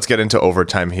 Let's get into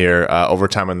overtime here.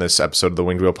 Overtime on this episode of the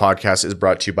Winged Wheel Podcast is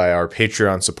brought to you by our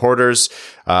Patreon supporters.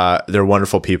 They're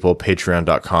wonderful people.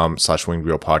 Patreon.com/Winged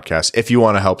Wheel Podcast. If you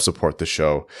want to help support the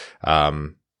show,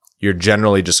 you're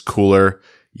generally just cooler.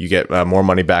 You get more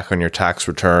money back on your tax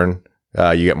return.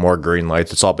 You get more green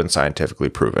lights. It's all been scientifically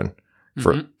proven.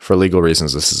 For legal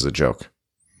reasons, this is a joke.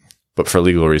 But for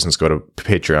legal reasons, go to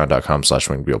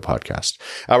patreon.com/Winged Wheel Podcast.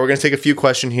 We're going to take a few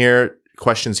questions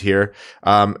here.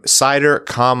 Seider,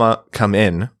 come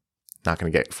in. Not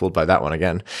going to get fooled by that one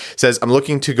again. Says, I'm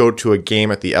looking to go to a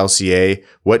game at the LCA.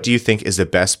 What do you think is the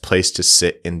best place to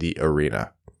sit in the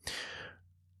arena?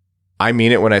 I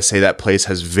mean it when I say that place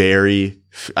has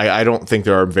I don't think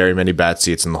there are very many bad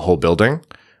seats in the whole building.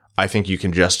 I think you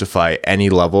can justify any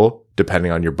level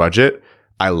depending on your budget.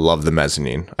 I love the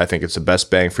mezzanine. I think it's the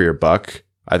best bang for your buck.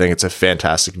 I think it's a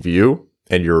fantastic view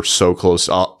and you're so close.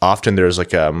 Often there's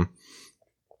like,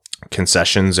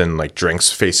 concessions and like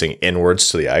drinks facing inwards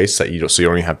to the ice so you don't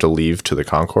even have to leave to the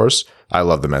concourse. I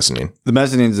love the mezzanine. The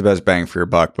mezzanine is the best bang for your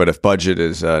buck, but if budget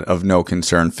is of no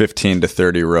concern, 15 to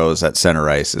 30 rows at center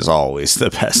ice is always the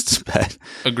best bet.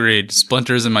 Agreed.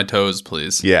 Splinters in my toes,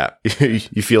 please. Yeah.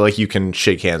 You feel like you can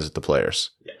shake hands with the players.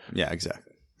 Yeah,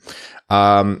 exactly.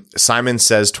 Simon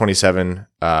says 27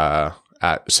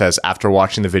 says, after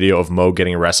watching the video of Mo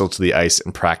getting wrestled to the ice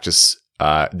in practice,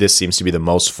 this seems to be the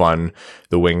most fun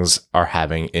the Wings are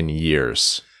having in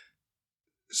years.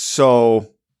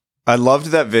 So I loved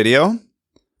that video,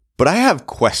 but I have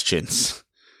questions.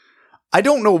 I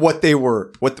don't know what they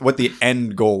were, what the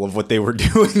end goal of what they were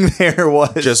doing there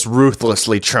was. Just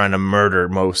ruthlessly trying to murder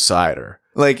Mo Seider.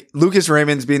 Like Lucas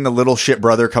Raymond's being the little shit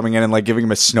brother coming in and like giving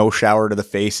him a snow shower to the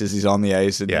face as he's on the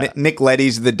ice. And Nick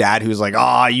Leddy's the dad who's like,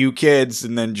 you kids,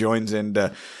 and then joins in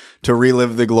to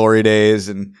relive the glory days.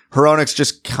 And Hronek's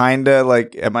just kind of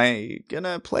like, am I going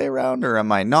to play around or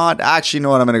am I not? Actually, you know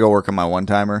what? I'm going to go work on my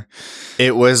one-timer.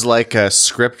 It was like a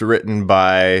script written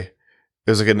by... It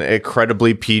was like an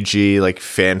incredibly PG, like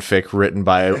fanfic written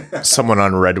by someone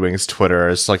on Red Wings Twitter.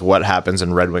 It's like what happens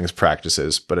in Red Wings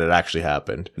practices, but it actually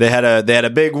happened. They had a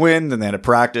big win, then they had a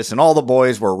practice, and all the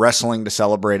boys were wrestling to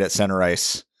celebrate at center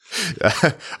ice.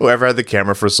 Whoever had the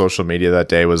camera for social media that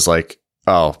day was like,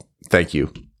 "Oh, thank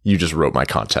you. You just wrote my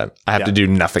content. I have to do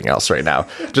nothing else right now.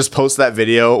 Just post that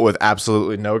video with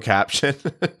absolutely no caption."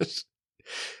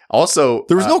 Also,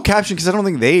 there was no caption because I don't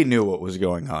think they knew what was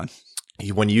going on.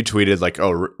 When you tweeted like,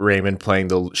 Raymond playing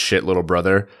the shit little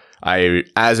brother,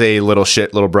 as a little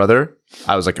shit little brother,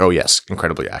 I was like, oh yes,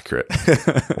 incredibly accurate.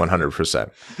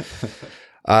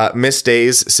 100%. Miss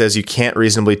Days says you can't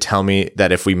reasonably tell me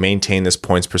that if we maintain this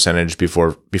points percentage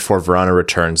before Verona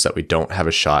returns that we don't have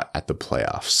a shot at the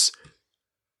playoffs.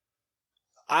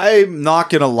 I'm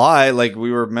not going to lie. Like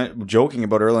we were joking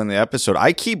about earlier in the episode,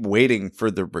 I keep waiting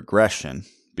for the regression.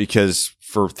 Because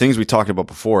for things we talked about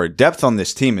before, depth on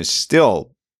this team is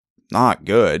still not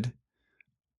good.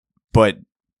 But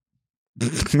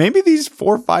maybe these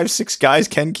 4, 5, 6 guys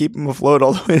can keep them afloat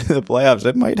all the way to the playoffs.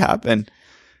 It might happen.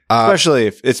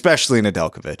 Especially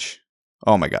Nedeljkovic.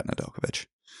 Oh my God, Nedeljkovic.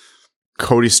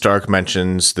 Cody Stark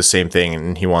mentions the same thing,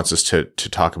 and he wants us to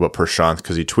talk about Prashanth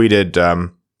because he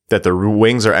tweeted that the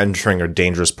Wings are entering a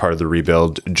dangerous part of the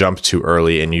rebuild. Jump too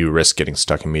early and you risk getting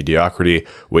stuck in mediocrity.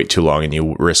 Wait too long and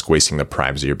you risk wasting the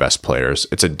primes of your best players.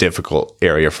 It's a difficult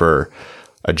area for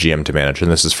a GM to manage,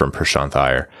 and this is from Prashanth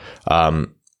Iyer.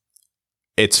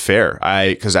 It's fair.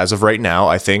 Because as of right now,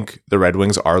 I think the Red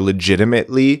Wings are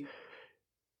legitimately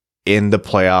in the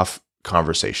playoff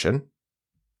conversation.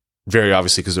 Very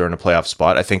obviously because they're in a playoff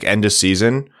spot. I think end of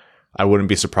season, I wouldn't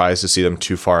be surprised to see them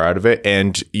too far out of it.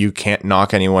 And you can't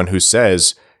knock anyone who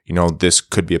says, this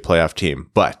could be a playoff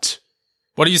team. But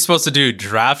what are you supposed to do?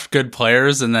 Draft good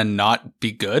players and then not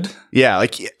be good? Yeah.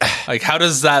 Like how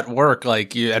does that work?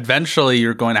 Like eventually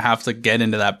you're going to have to get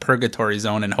into that purgatory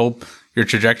zone and hope your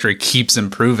trajectory keeps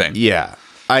improving. Yeah.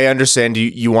 I understand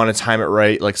you want to time it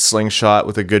right, like slingshot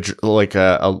with a good,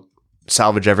 a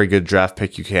salvage every good draft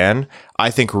pick you can.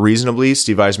 I think reasonably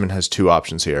Steve Yzerman has two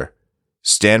options here.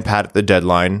 Stand pat at the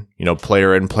deadline,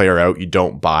 player in, player out, you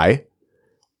don't buy.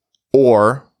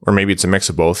 Or maybe it's a mix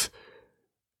of both.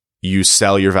 You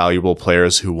sell your valuable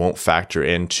players who won't factor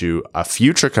into a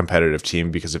future competitive team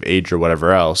because of age or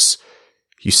whatever else.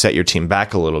 You set your team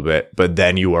back a little bit, but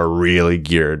then you are really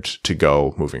geared to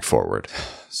go moving forward.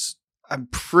 I'm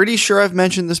pretty sure I've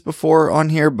mentioned this before on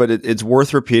here, but it's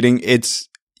worth repeating.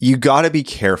 You got to be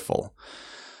careful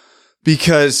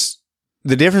because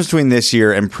the difference between this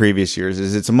year and previous years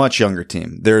is it's a much younger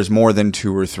team. There's more than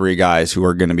 2 or 3 guys who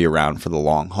are going to be around for the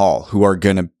long haul, who are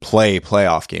going to play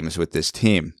playoff games with this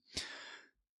team.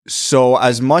 So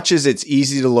as much as it's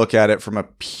easy to look at it from a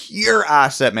pure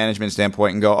asset management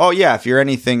standpoint and go, oh yeah, if you're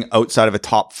anything outside of a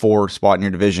top 4 spot in your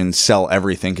division, sell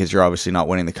everything because you're obviously not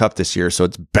winning the cup this year. So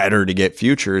it's better to get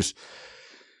futures.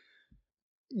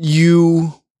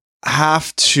 You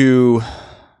have to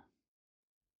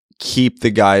keep the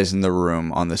guys in the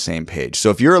room on the same page. So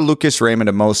if you're a Lucas Raymond,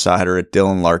 a Mo Seider, a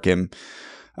Dylan Larkin,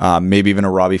 maybe even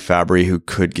a Robbie Fabry who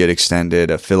could get extended,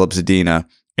 a Philip Zadina,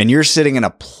 and you're sitting in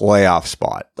a playoff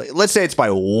spot, let's say it's by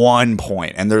 1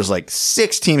 point and there's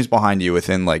 6 teams behind you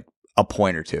within a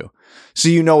point or 2.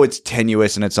 So it's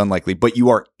tenuous and it's unlikely, but you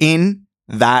are in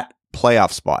that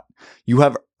playoff spot. You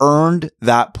have earned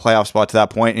that playoff spot to that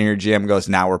point and your GM goes,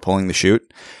 now we're pulling the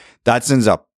chute. That sends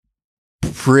up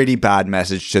pretty bad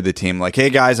message to the team. Like, hey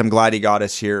guys, I'm glad he got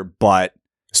us here, but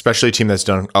especially a team that's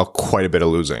done quite a bit of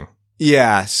losing.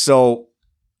 Yeah. So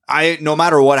no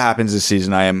matter what happens this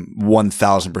season, I am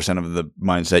 1000% of the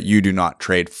mindset. You do not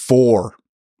trade for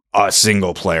a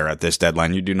single player at this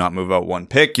deadline. You do not move out one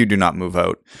pick. You do not move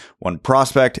out one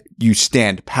prospect. You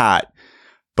stand pat.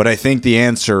 But I think the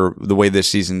answer, the way this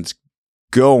season's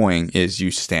going, is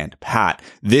you stand pat.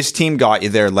 This team got you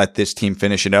there. Let this team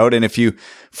finish it out. And if you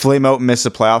flame out and miss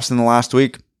the playoffs in the last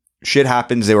week, shit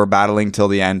happens. They were battling till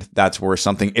the end. That's worth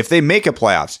something. If they make a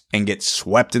playoffs and get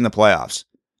swept in the playoffs,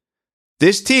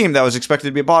 this team that was expected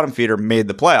to be a bottom feeder made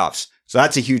the playoffs. So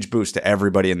that's a huge boost to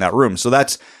everybody in that room. So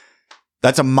that's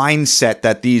That's a mindset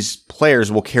that these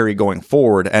players will carry going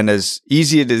forward. And as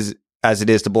easy as it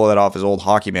is to blow that off as old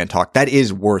hockey man talk, that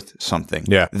is worth something.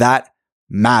 Yeah. That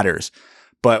matters.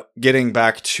 But getting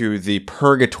back to the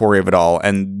purgatory of it all,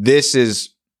 and this is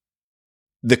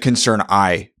the concern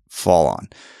I fall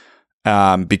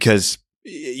on, because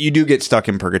you do get stuck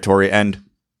in purgatory. And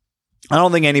I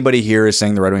don't think anybody here is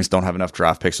saying the Red Wings don't have enough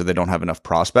draft picks or they don't have enough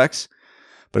prospects.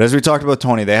 But as we talked about,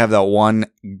 Tony, they have that one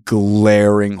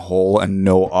glaring hole and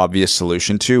no obvious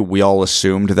solution to. We all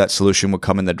assumed that solution would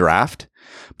come in the draft.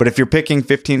 But if you're picking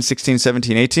 15, 16,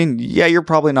 17, 18, yeah, you're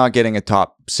probably not getting a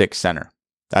top 6 center.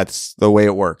 That's the way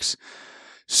it works.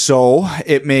 So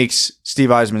it makes Steve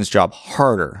Yzerman's job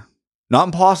harder. Not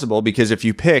impossible, because if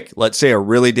you pick, let's say, a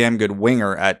really damn good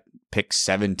winger at pick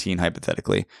 17,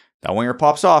 hypothetically, that winger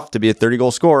pops off to be a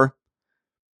 30-goal scorer.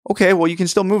 Okay, well, you can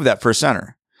still move that for a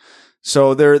center.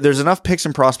 So there's enough picks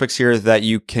and prospects here that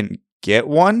you can get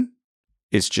one.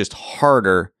 It's just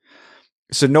harder.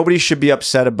 So nobody should be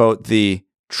upset about the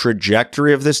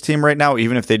trajectory of this team right now,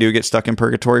 even if they do get stuck in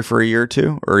purgatory for a year or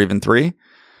 2 or even 3.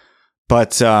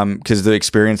 But because the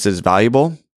experience is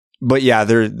valuable. But yeah,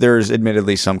 there's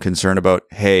admittedly some concern about,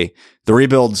 hey, the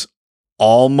rebuild's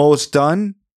almost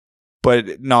done,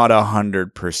 but not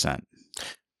 100%.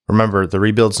 Remember, the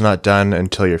rebuild's not done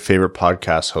until your favorite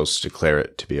podcast hosts declare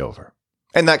it to be over.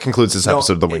 And that concludes this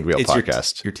episode of the Winged Wheel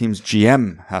Podcast. Your team's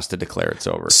GM has to declare it's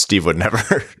over. Steve would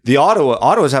never.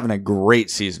 Ottawa's having a great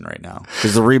season right now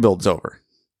because the rebuild's over.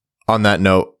 On that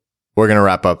note, we're going to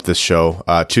wrap up this show.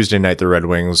 Tuesday night, the Red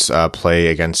Wings play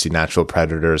against the Nashville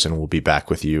Predators, and we'll be back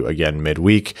with you again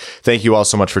midweek. Thank you all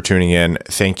so much for tuning in.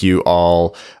 Thank you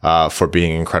all for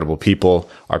being incredible people.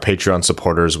 Our Patreon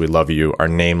supporters, we love you. Our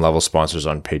name-level sponsors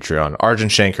on Patreon, Arjun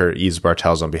Shankar, Yves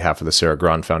Bartels on behalf of the Sarah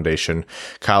Grand Foundation,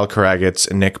 Kyle Karagitz,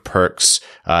 Nick Perks,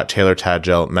 Taylor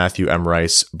Tadgel, Matthew M.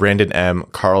 Rice, Brandon M.,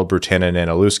 Carl Brutanen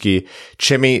Nanalewski,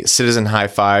 Chimmy, Citizen High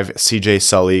Five, CJ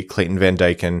Sully, Clayton Van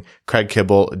Dyken, Craig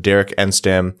Kibble, Derek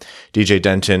Enstam, DJ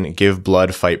Denton, Give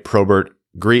Blood, Fight Probert,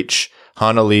 Greach,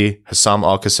 Hana Lee, Hassam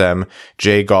Al-Qassem,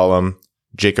 Jay Gollum,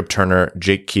 Jacob Turner,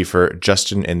 Jake Kiefer,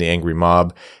 Justin and the Angry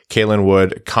Mob, Kaylin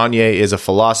Wood, Kanye is a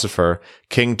Philosopher,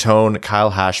 King Tone,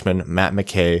 Kyle Hashman, Matt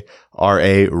McKay,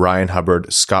 R.A., Ryan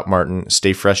Hubbard, Scott Martin,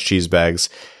 Stay Fresh Cheesebags,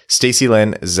 Stacey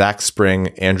Lynn, Zach Spring,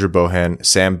 Andrew Bohan,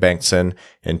 Sam Bankson,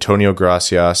 Antonio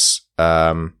Gracias,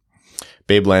 Babe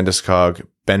Landeskog,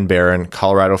 Ben Barron,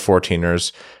 Colorado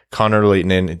 14ers, Connor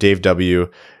Leighton, Dave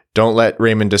W. Don't let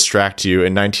Raymond distract you.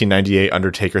 In 1998,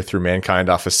 Undertaker threw Mankind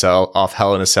off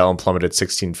Hell in a Cell and plummeted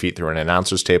 16 feet through an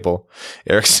announcer's table.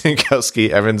 Eric Sinkowski,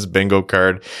 Evans Bingo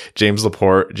Card, James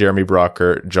Laporte, Jeremy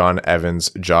Brocker, John Evans,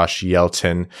 Josh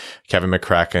Yelton, Kevin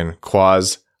McCracken,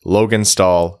 Quaz, Logan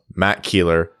Stahl, Matt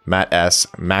Keeler, Matt S.,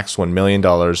 Max $1 million,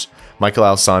 Michael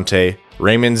Alsante,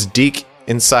 Raymond's Deke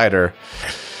Insider,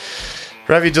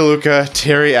 Ravi DeLuca,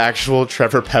 Terry Actual,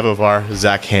 Trevor Pevovar,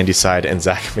 Zach Handyside, and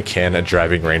Zach McCann, a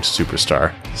driving range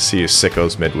superstar. See you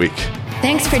sickos midweek.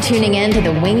 Thanks for tuning in to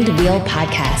the Winged Wheel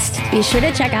Podcast. Be sure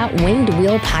to check out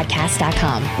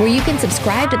wingedwheelpodcast.com, where you can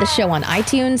subscribe to the show on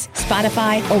iTunes,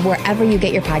 Spotify, or wherever you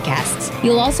get your podcasts.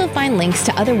 You'll also find links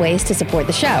to other ways to support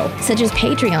the show, such as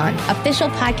Patreon, official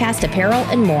podcast apparel,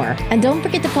 and more. And don't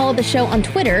forget to follow the show on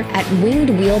Twitter at Winged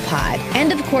Wheel Pod.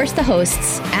 And of course, the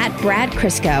hosts at Brad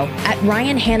Crisco, at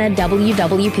Ryan Hanna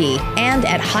WWP, and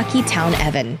at Hockey Town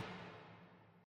Evan.